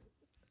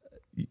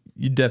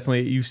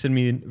send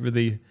me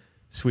really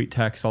sweet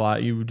texts a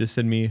lot. You just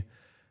send me,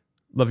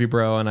 love you,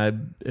 bro. And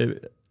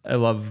I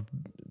love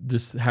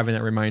just having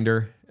that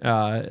reminder.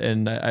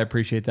 And I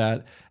appreciate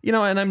that,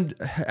 and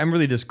I'm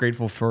really just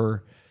grateful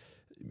for,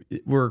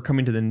 we're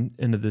coming to the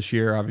end of this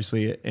year,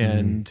 obviously,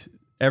 and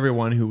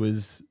everyone who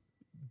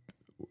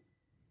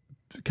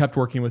kept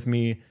working with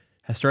me,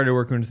 has started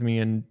working with me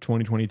in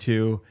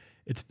 2022.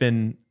 It's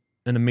been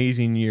an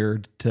amazing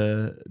year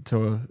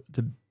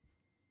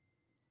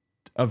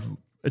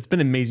it's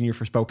been an amazing year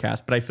for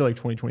Spokecast, but I feel like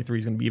 2023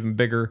 is going to be even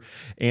bigger.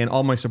 And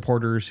all my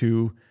supporters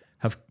who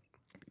have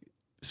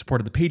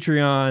supported the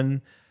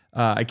Patreon,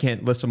 I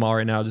can't list them all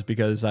right now just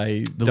because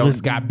the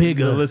list got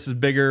bigger. The list is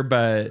bigger,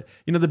 but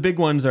the big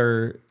ones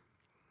are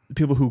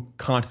people who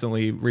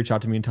constantly reach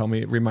out to me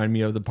and remind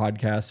me of the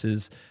podcast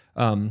is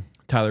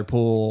Tyler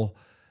Poole,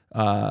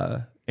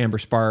 Amber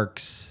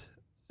Sparks,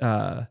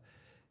 my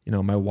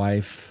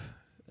wife.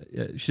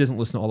 She doesn't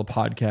listen to all the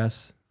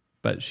podcasts,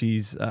 but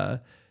she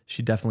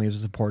definitely is a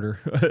supporter.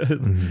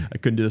 I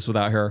couldn't do this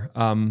without her.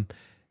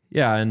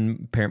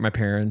 And my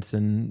parents,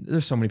 and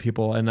there's so many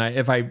people. And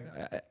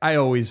I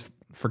always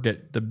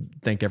forget to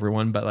thank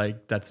everyone, but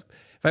like if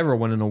I ever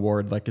win an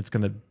award, like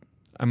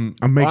I'm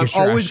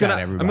always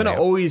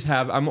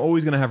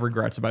gonna have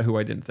regrets about who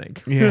I didn't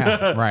thank.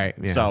 Yeah, right.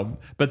 Yeah. So,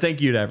 but thank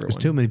you to everyone.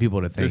 There's too many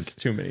people to thank. There's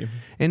too many.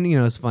 And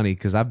it's funny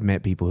because I've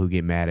met people who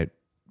get mad at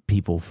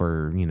people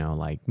for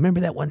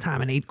remember that one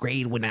time in 8th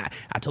grade when I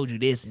told you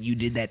this and you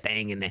did that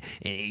thing and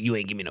you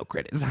ain't give me no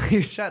credit.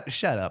 Shut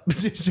up.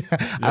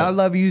 Yeah. I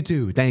love you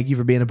too. Thank you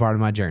for being a part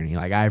of my journey.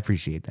 Like I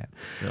appreciate that.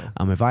 Yeah.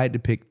 If I had to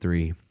pick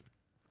 3,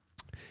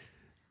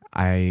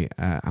 I'm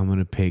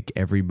gonna pick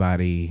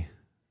everybody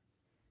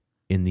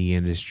in the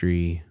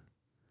industry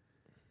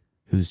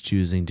who's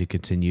choosing to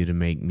continue to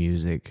make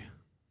music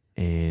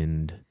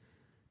and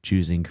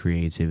choosing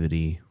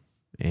creativity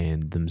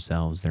and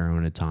themselves, their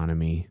own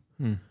autonomy,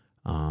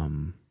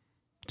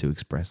 to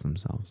express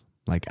themselves.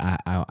 Like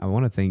I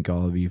want to thank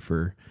all of you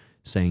for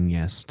saying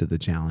yes to the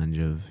challenge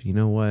of, you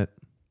know what?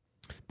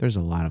 there's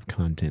a lot of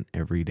content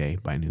every day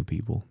by new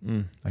people.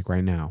 Like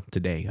right now,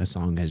 today, a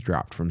song has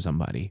dropped from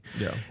somebody.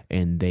 Yeah.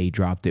 And they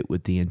dropped it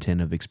with the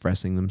intent of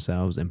expressing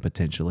themselves and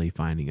potentially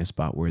finding a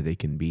spot where they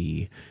can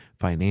be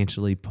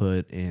financially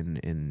put in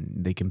and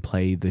they can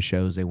play the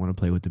shows they want to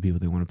play with the people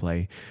they want to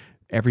play.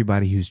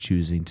 Everybody who's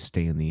choosing to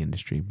stay in the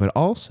industry, but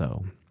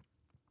also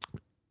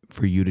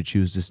for you to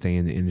choose to stay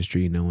in the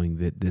industry knowing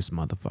that this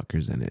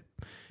motherfucker's in it.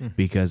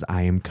 Because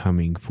I am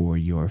coming for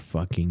your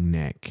fucking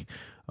neck.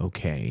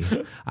 Okay.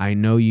 I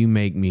know you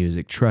make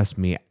music. Trust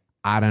me,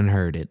 I done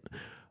heard it.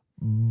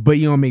 But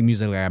you don't make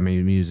music like I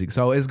make music.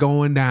 So it's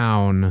going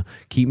down.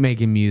 Keep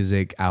making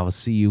music. I will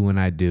see you when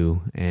I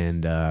do.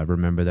 And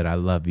remember that I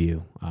love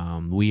you.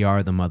 We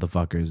are the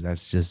motherfuckers.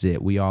 That's just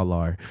it. We all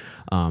are.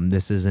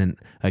 This isn't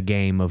a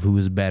game of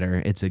who's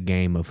better. It's a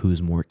game of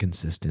who's more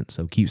consistent.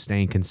 So keep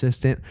staying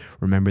consistent.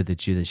 Remember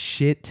that you're the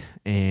shit.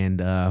 And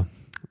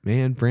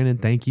man, Brandon,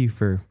 thank you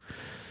for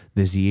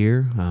this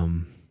year.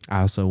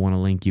 I also want to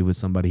link you with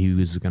somebody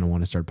who's going to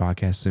want to start a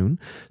podcast soon.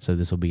 So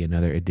this will be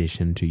another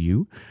addition to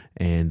you.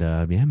 And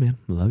yeah, man,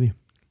 love you.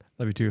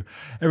 Love you too.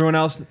 Everyone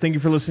else, thank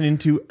you for listening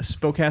to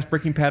Spokecast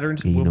Breaking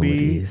Patterns. We'll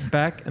be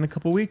back in a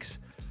couple weeks.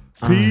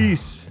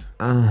 Peace.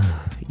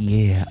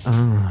 Yeah.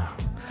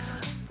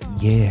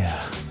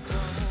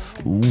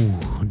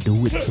 Ooh,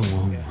 do it to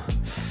him.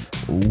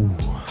 Ooh,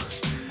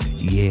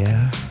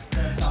 yeah.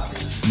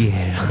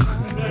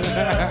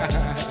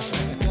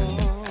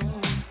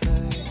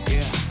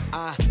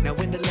 Now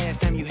when the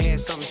last time you had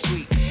something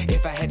sweet?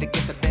 If I had to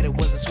guess, I bet it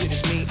wasn't sweet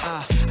as me.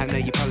 I know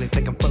you probably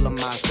think I'm full of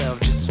myself.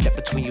 Just step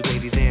between you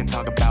ladies and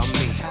talk about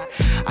me.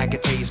 I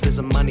could tell you spend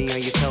some money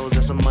on your toes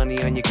and some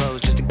money on your clothes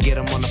just to get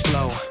them on the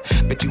flow.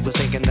 Bet you was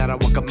thinking that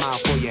I'd walk a mile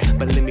for you,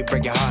 but let me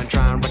break your heart and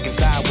try and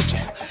reconcile with you.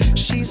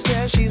 She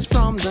says she's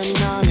from the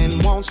nun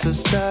and wants to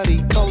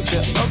study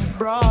culture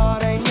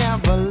abroad. Ain't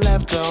never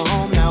left her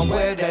home, now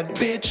where that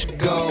bitch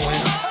going?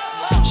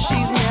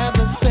 She's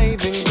never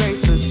saving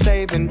grace or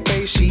saving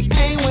face. She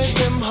ain't with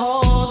them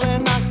hoes,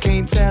 and I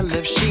can't tell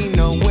if she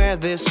know where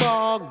this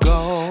all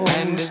goes.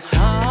 And it's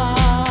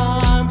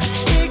time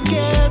it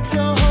gets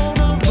a hold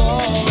of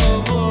all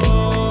of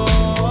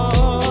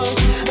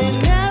us.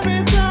 And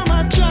every time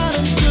I try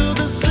to do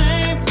the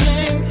same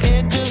thing,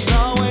 it just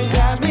always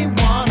has me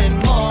wanting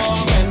more.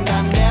 And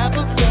I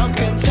never felt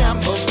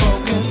contempt before.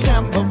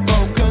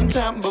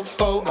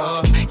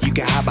 You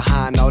can hide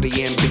behind all the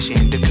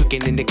ambition, the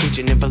cooking in the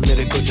kitchen and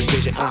political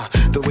division.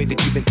 The way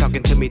that you've been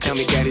talking to me, tell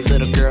me daddy's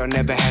little girl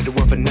never had to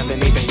work for nothing,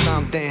 even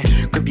something.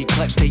 Grip your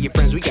clutch, tell your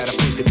friends we got a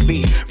place to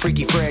be.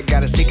 Freaky Fred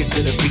got us tickets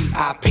to the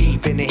VIP.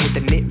 Finna hit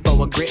the knit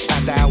for a grip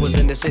after hours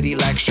in the city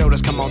like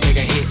shoulders. Come on, take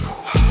a hit.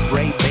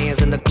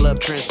 Ray-Bans in the club,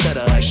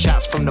 trendsetter.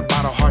 Shots from the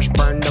bottle, harsh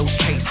burn, no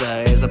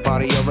chaser. There's a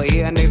party over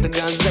here next to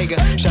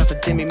Gonzaga. Shouts to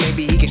Timmy,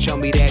 maybe he can show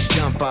me that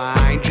jumper.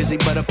 I ain't Drizzy,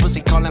 but a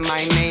pussy calling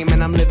my name.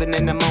 And I'm living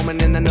in the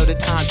moment, and I know the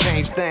time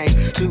changed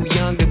things. Too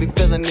young to be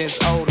feeling this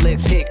old.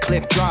 Let's hit,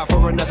 clip, drop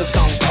for another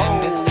stone.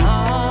 And it's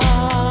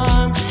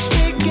time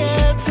it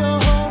gets a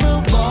hold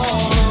of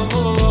all of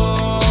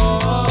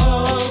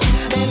us.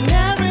 And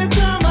every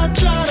time I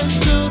try to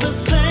do the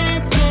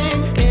same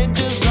thing, it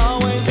just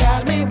always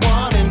has me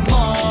wanting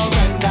more.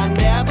 And I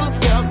never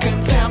felt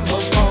contempt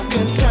before.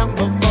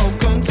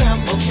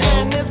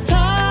 And it's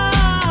time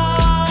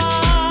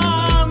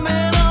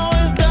it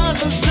always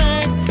does the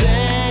same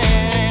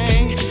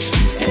thing.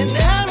 And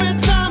every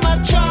time I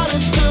try to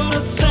do the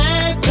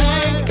same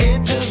thing,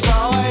 it just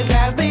always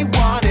has me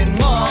wanting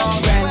more.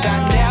 And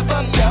I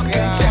never felt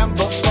contempt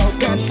before.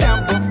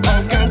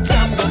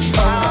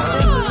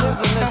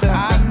 Listen,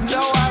 I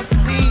know I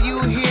see you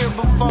here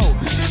before.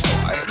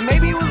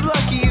 Maybe it was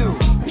Lucky You.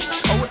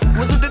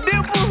 Was it the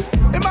Dimple?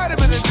 It might have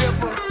been the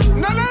Dimple.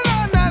 No,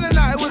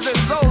 it was at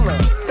Zola.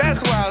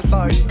 That's where I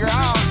saw you, girl.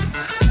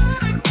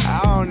 I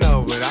don't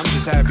know, but I'm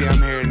just happy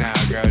I'm here now,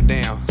 girl.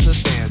 Damn,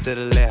 let's dance to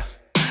the left,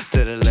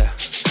 to the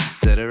left,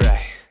 to the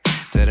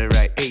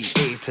right, hey,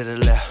 to the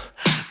left.